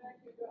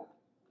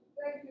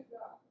 Thank you,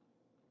 God.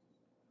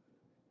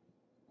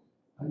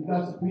 And you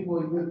got some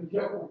people, you got to be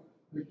careful.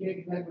 They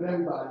can't connect with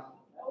everybody.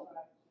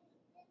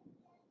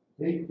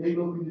 They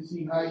looking to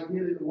see how he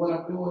did it and what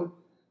I'm doing.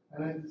 And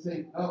then they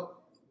say, oh,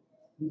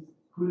 this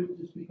could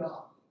it just be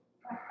God?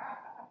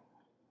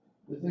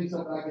 This ain't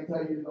something I can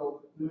tell you to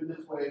go do it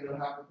this way and it'll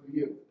happen for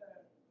you.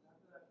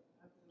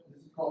 This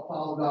is called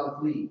follow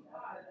God's lead.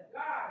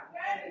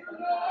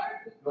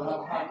 You'll have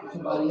a heart for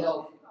somebody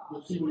else.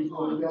 You'll see what he's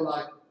doing in your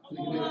life so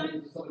you can make it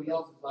into somebody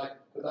else's life.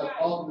 But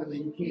ultimately,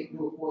 you can't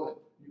do it for them.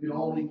 You can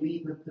only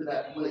lead them to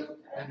that place.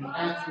 And the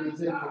answer is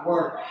in the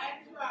Word.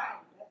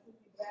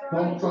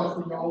 Don't trust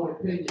in your own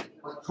opinion,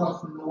 but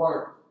trust in the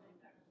Word.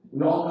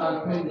 We all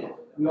got opinions.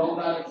 We all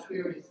got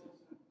experiences.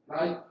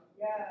 Right?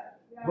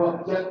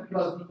 But just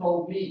because he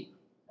told me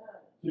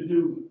to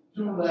do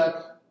 2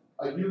 lefts,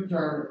 a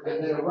U-turn,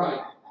 and then a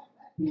right,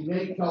 he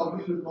may tell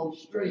you to go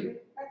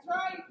straight. That's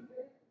right.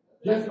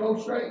 Just go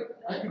straight.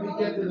 And you can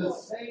get to the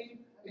same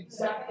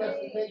exact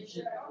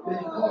destination that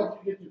he called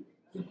you to get to.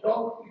 So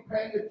don't be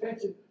paying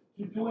attention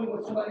to doing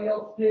what somebody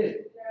else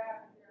did.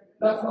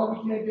 That's why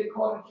we can't get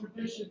caught in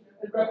tradition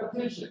and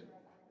repetition.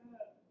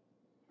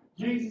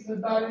 Jesus is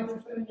not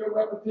interested in your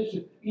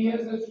repetition. He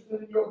is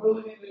interested in your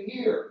ability to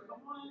hear.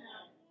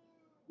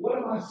 What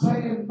am I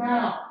saying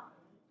now?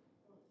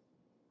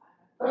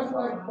 That's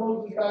why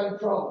Moses got in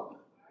trouble.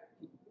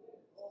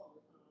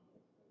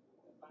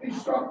 He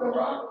struck the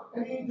rock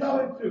and he didn't tell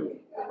him to.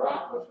 The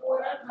rock was for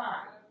that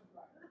time.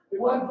 It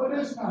wasn't for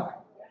this time.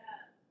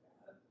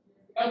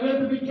 And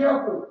then to be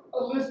careful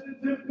of listening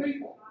to the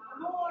people.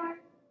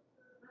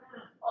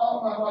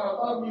 Oh my God, I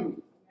love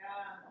you.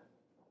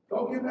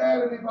 Don't get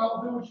mad at me if I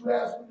don't do what you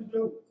asked me to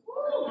do.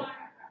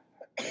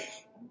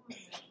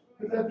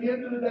 Because at the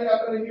end of the day,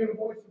 I better hear the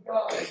voice of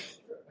God.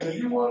 And if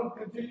you want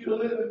to continue to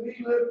live and me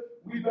live,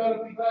 we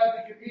better be glad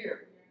that you're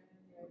here.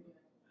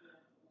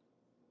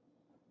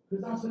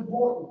 Because that's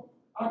important.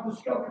 I've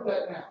discovered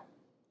that now.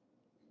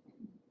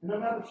 And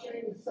I'm not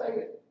ashamed to say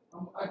it.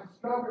 I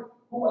discovered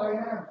who I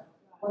am.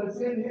 But it's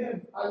in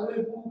Him. I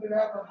live, move, and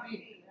have my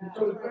being. And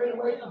so the Great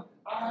Awakening,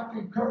 I have to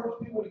encourage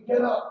people to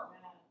get up.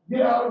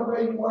 Get out of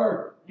where you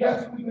were.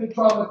 Yes, we've been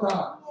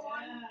traumatized.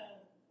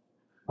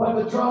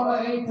 But the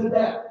trauma ain't to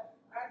death.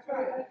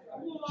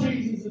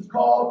 Jesus is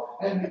called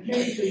and the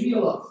King to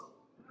heal us.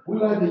 We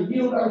have to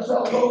yield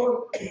ourselves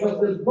over because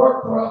there's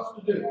work for us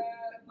to do.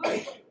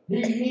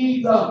 He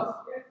needs us.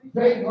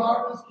 Faith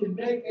Harvest can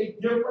make a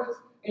difference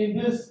in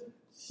this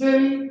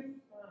city,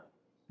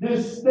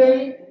 this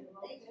state,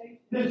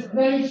 this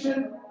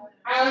nation,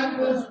 and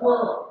this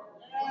world.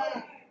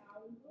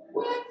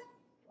 What?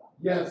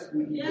 Yes,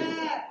 we can do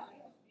it.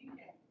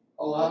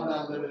 Oh, I'm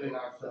not limiting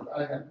ourselves.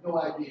 I have no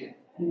idea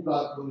who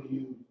God's going to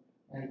use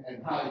and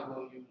how He's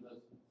going to use us,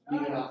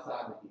 even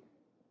outside of here.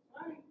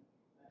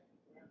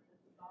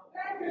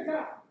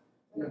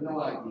 You have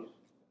no idea.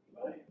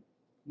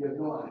 You have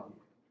no idea.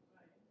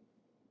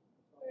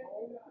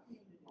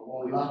 But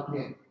when we lock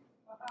in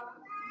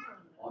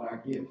on our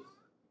gifts,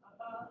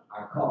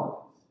 our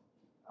callings,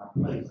 our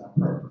place, our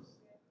purpose,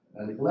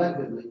 and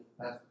collectively,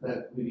 that's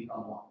that we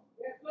become one.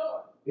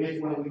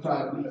 It's when we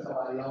try to be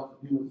somebody else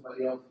and do what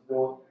somebody else is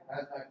doing.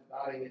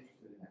 God ain't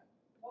interested in that.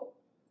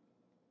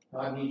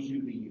 God needs you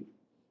to be you.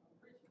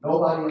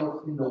 Nobody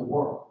else in the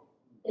world.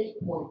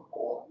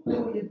 8.4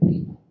 billion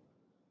people.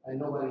 And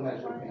nobody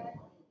has your family.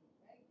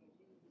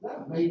 Is that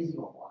amazing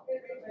or what?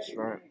 That's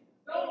right.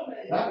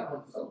 That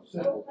one's so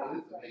simple, but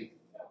it's amazing.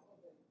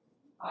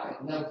 I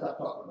never stop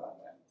talking about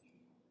that.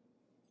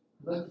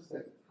 Let's just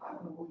think, how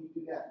in the world you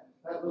do that?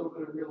 That little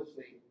bit of real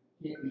estate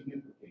can't be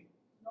duplicated.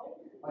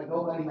 Like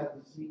nobody has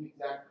the same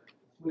exact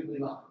squiggly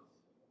lines.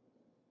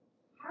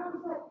 How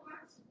is that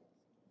possible?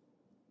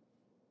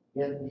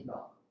 Yet it be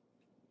done.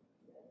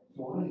 So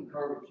I want to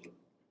encourage you.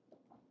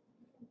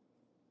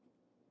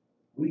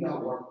 We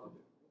got work to do.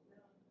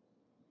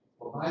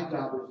 But my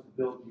job is to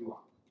build you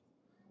up.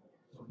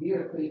 So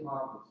here at Faith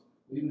Harvest,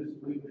 we've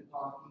been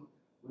talking.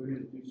 We're going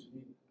to do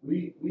some.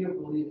 We are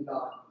believing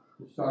God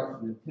to start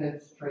some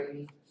intense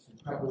training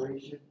and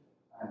preparation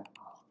and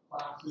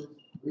classes.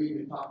 We're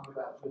even talking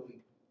about doing,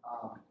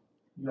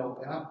 and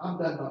I'm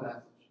done my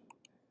message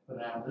for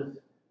now.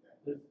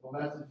 My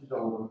message is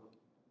over.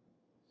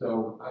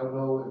 So I don't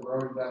know if we're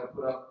already got to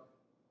put up,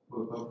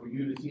 but for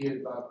you to see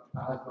it about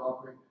tithes and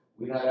offering,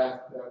 we're not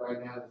asking for that right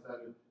now,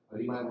 but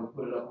you might want to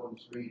put it up on the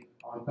screen.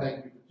 I want to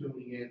thank you for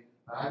tuning in.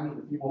 I need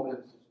a few more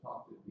minutes to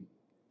talk to people.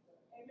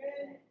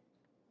 Amen.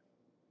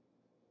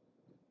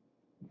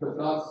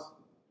 Because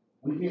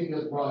we can't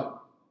just run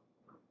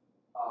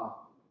off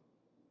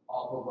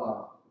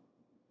of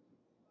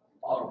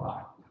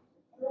autopilot.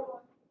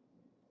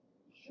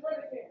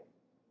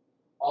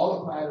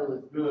 Autopilot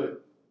is good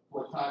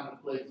for time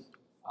and place,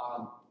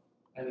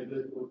 and a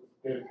good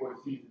for a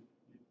season.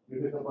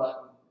 You hit the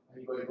button,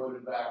 and you go to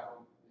the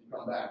bathroom, and you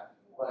come back.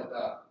 But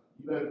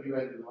you better be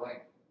ready to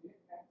land.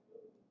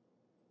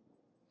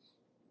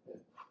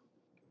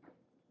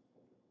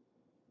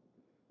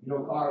 You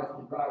know, cars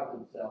can drive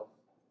themselves,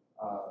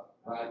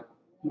 right,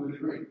 to a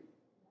degree.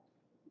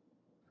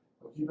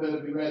 But you better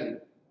be ready.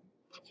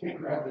 You can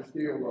grab the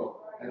steering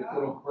wheel and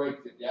put on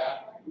brakes if you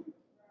have to.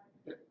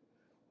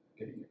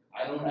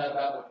 I don't have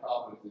that much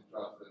confidence and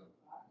trust in them.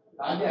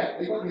 Not yet.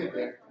 They're going to get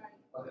there,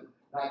 but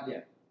not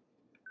yet.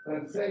 But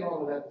I'm saying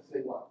all of that to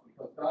say what?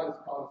 Because God has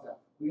called us out.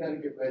 We got to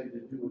get ready to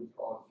do what He's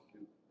called us to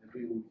do and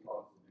be what He's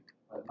called us to do.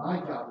 But my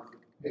job is to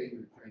prepare you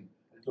to train.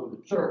 And so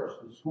the church,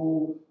 the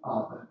school,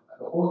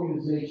 the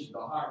organization, the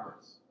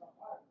harvest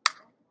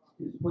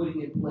is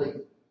putting in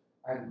place.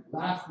 And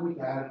last week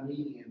I had a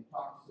meeting and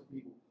talked to some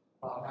people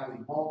about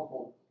having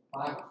multiple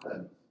Bible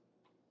studies.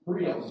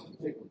 3 of them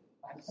particularly,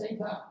 at the same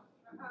time.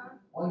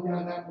 One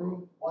down that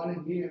room, one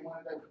in here, and one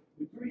in that room.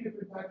 With 3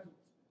 different types of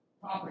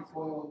topics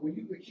going on where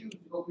you could choose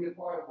to go be a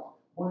part of one.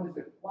 One is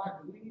that, why?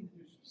 Because we need to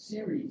do some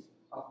series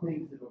of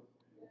things that are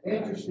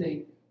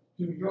interesting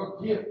to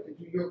your gift and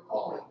to your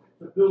calling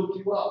to build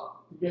you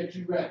up, to get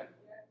you ready.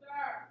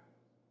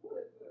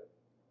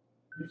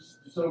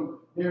 So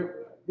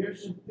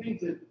there's some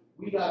things that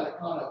we got to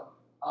kind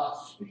of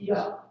speed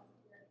up,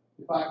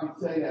 if I could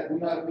say that. We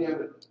got to be able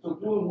to, so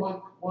doing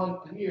one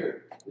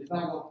here is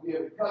not going to be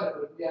able to cut it,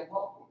 but if we have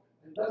multiple.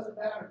 It doesn't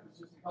matter if it's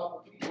just a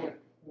couple people,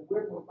 and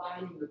we're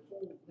providing the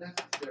tools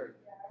necessary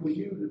for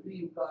you to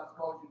be who God's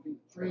called you to be,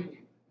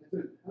 training. So,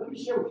 let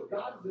me share with you,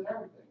 God is in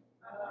everything.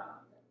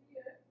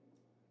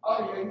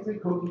 Oh yeah, He's in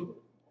cooking.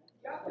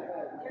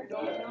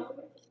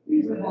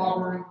 He's in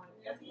barbering.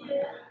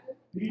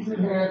 He's in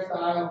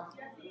hairstyle.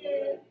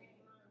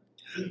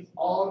 He's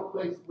all the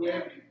places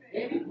where,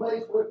 any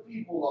place where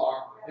people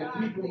are and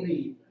people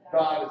need,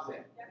 God is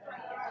in.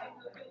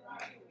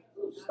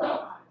 So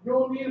stop. You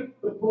don't need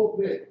the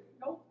pulpit.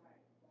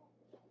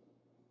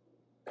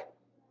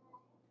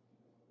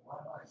 What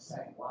am I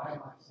saying? Why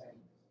am I saying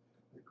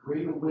this? The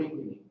great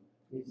awakening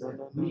is that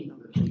we,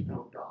 the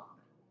people of God,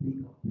 be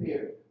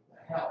prepared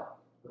to help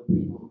the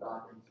people of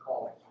God that He's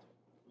called.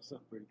 What's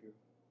up, pretty girl?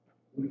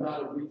 We got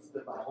to reach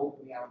them by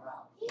opening our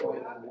mouth,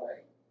 showing them the way,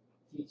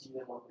 teaching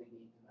them what they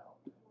need to know,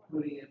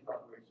 putting in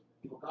preparation.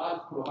 So God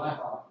has put on my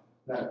heart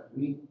that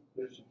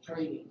there's some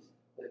trainings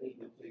that need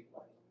to take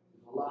place.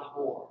 There's a lot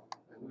more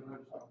that we're going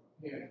to start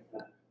preparing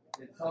for.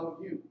 And some of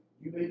you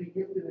may be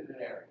gifted in an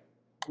area.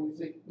 We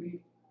say,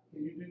 can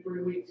you do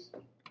 3 weeks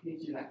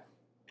teaching that?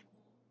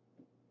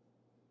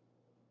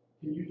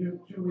 Can you do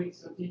 2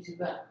 weeks of teaching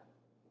that?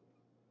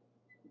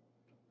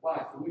 Why?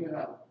 So we're going to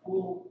have a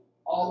full,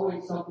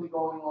 always something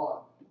going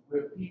on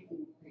where people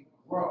can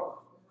grow.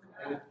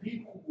 And if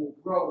people will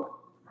grow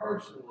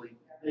personally,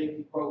 they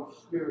can grow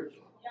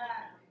spiritually.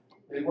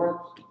 They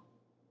work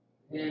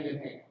hand in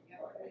hand.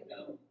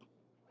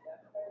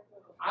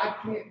 I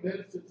can't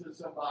minister to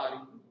somebody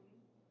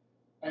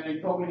and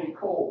they told me they're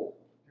cold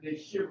and they're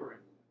shivering.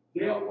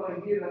 They don't want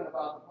to hear nothing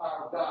about the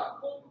power of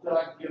God until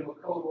I can give them a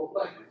coat or a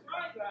blanket.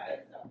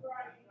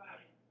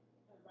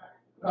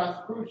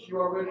 Pastor Bruce, you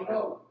already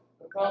know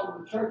the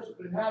problem the church has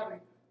been having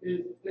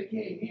is they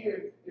can't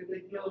hear if they're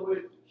dealing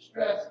with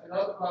stress and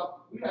other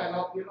problems. We got to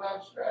help them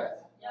out of stress.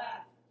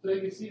 So they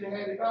can see the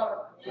hand of God,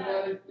 so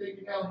now they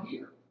can now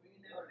hear.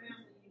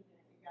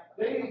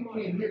 They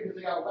can't hear because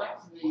they got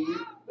wax in their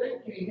ear. They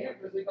can't hear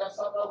because they got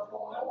something else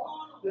going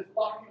on that's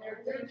blocking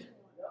their attention.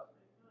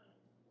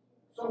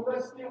 So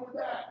let's deal with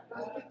that.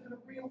 Let's get to the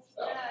real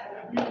stuff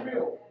and be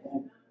real.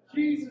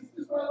 Jesus,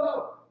 this is what I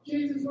love.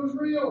 Jesus was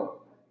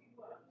real.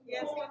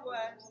 Yes, He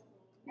was.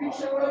 He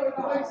showed up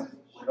in places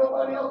where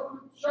nobody else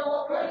would show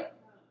up at.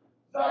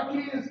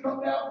 Zacchaeus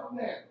come down from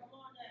there.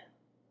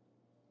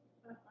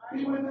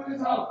 He went to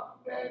his house.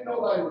 Man,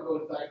 nobody would go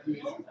to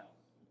Zacchaeus' house.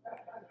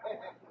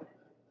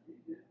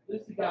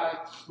 This is the guy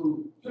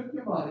who took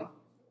your money.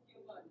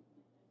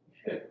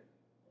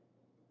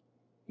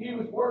 He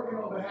was working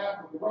on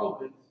behalf of the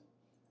Romans,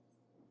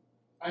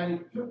 and he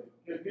took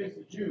it against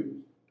the Jews.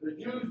 The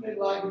Jews didn't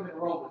like him, and the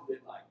Romans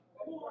didn't like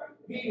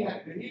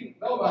him.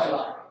 Nobody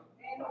liked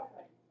him.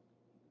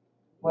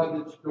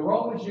 But the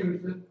Romans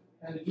used him,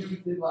 and the Jews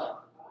didn't like him.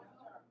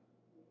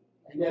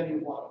 And yet he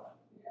was one of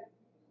them.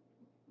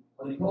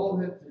 But he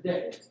told him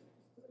today,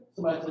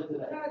 somebody said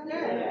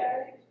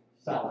today,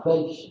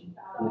 salvation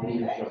will be in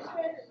your house.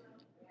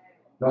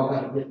 Y'all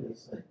got to get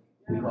this thing,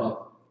 because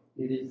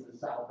it is the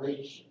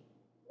salvation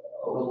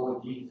of the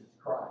Lord Jesus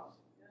Christ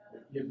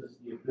that gives us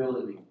the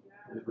ability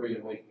for the great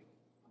awakening.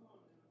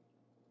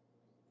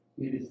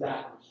 It is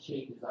that which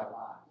changes our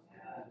lives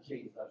and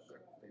changes our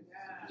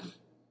circumstances.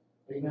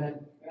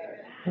 Amen.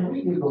 Can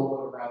we give the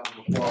Lord a round of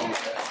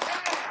applause?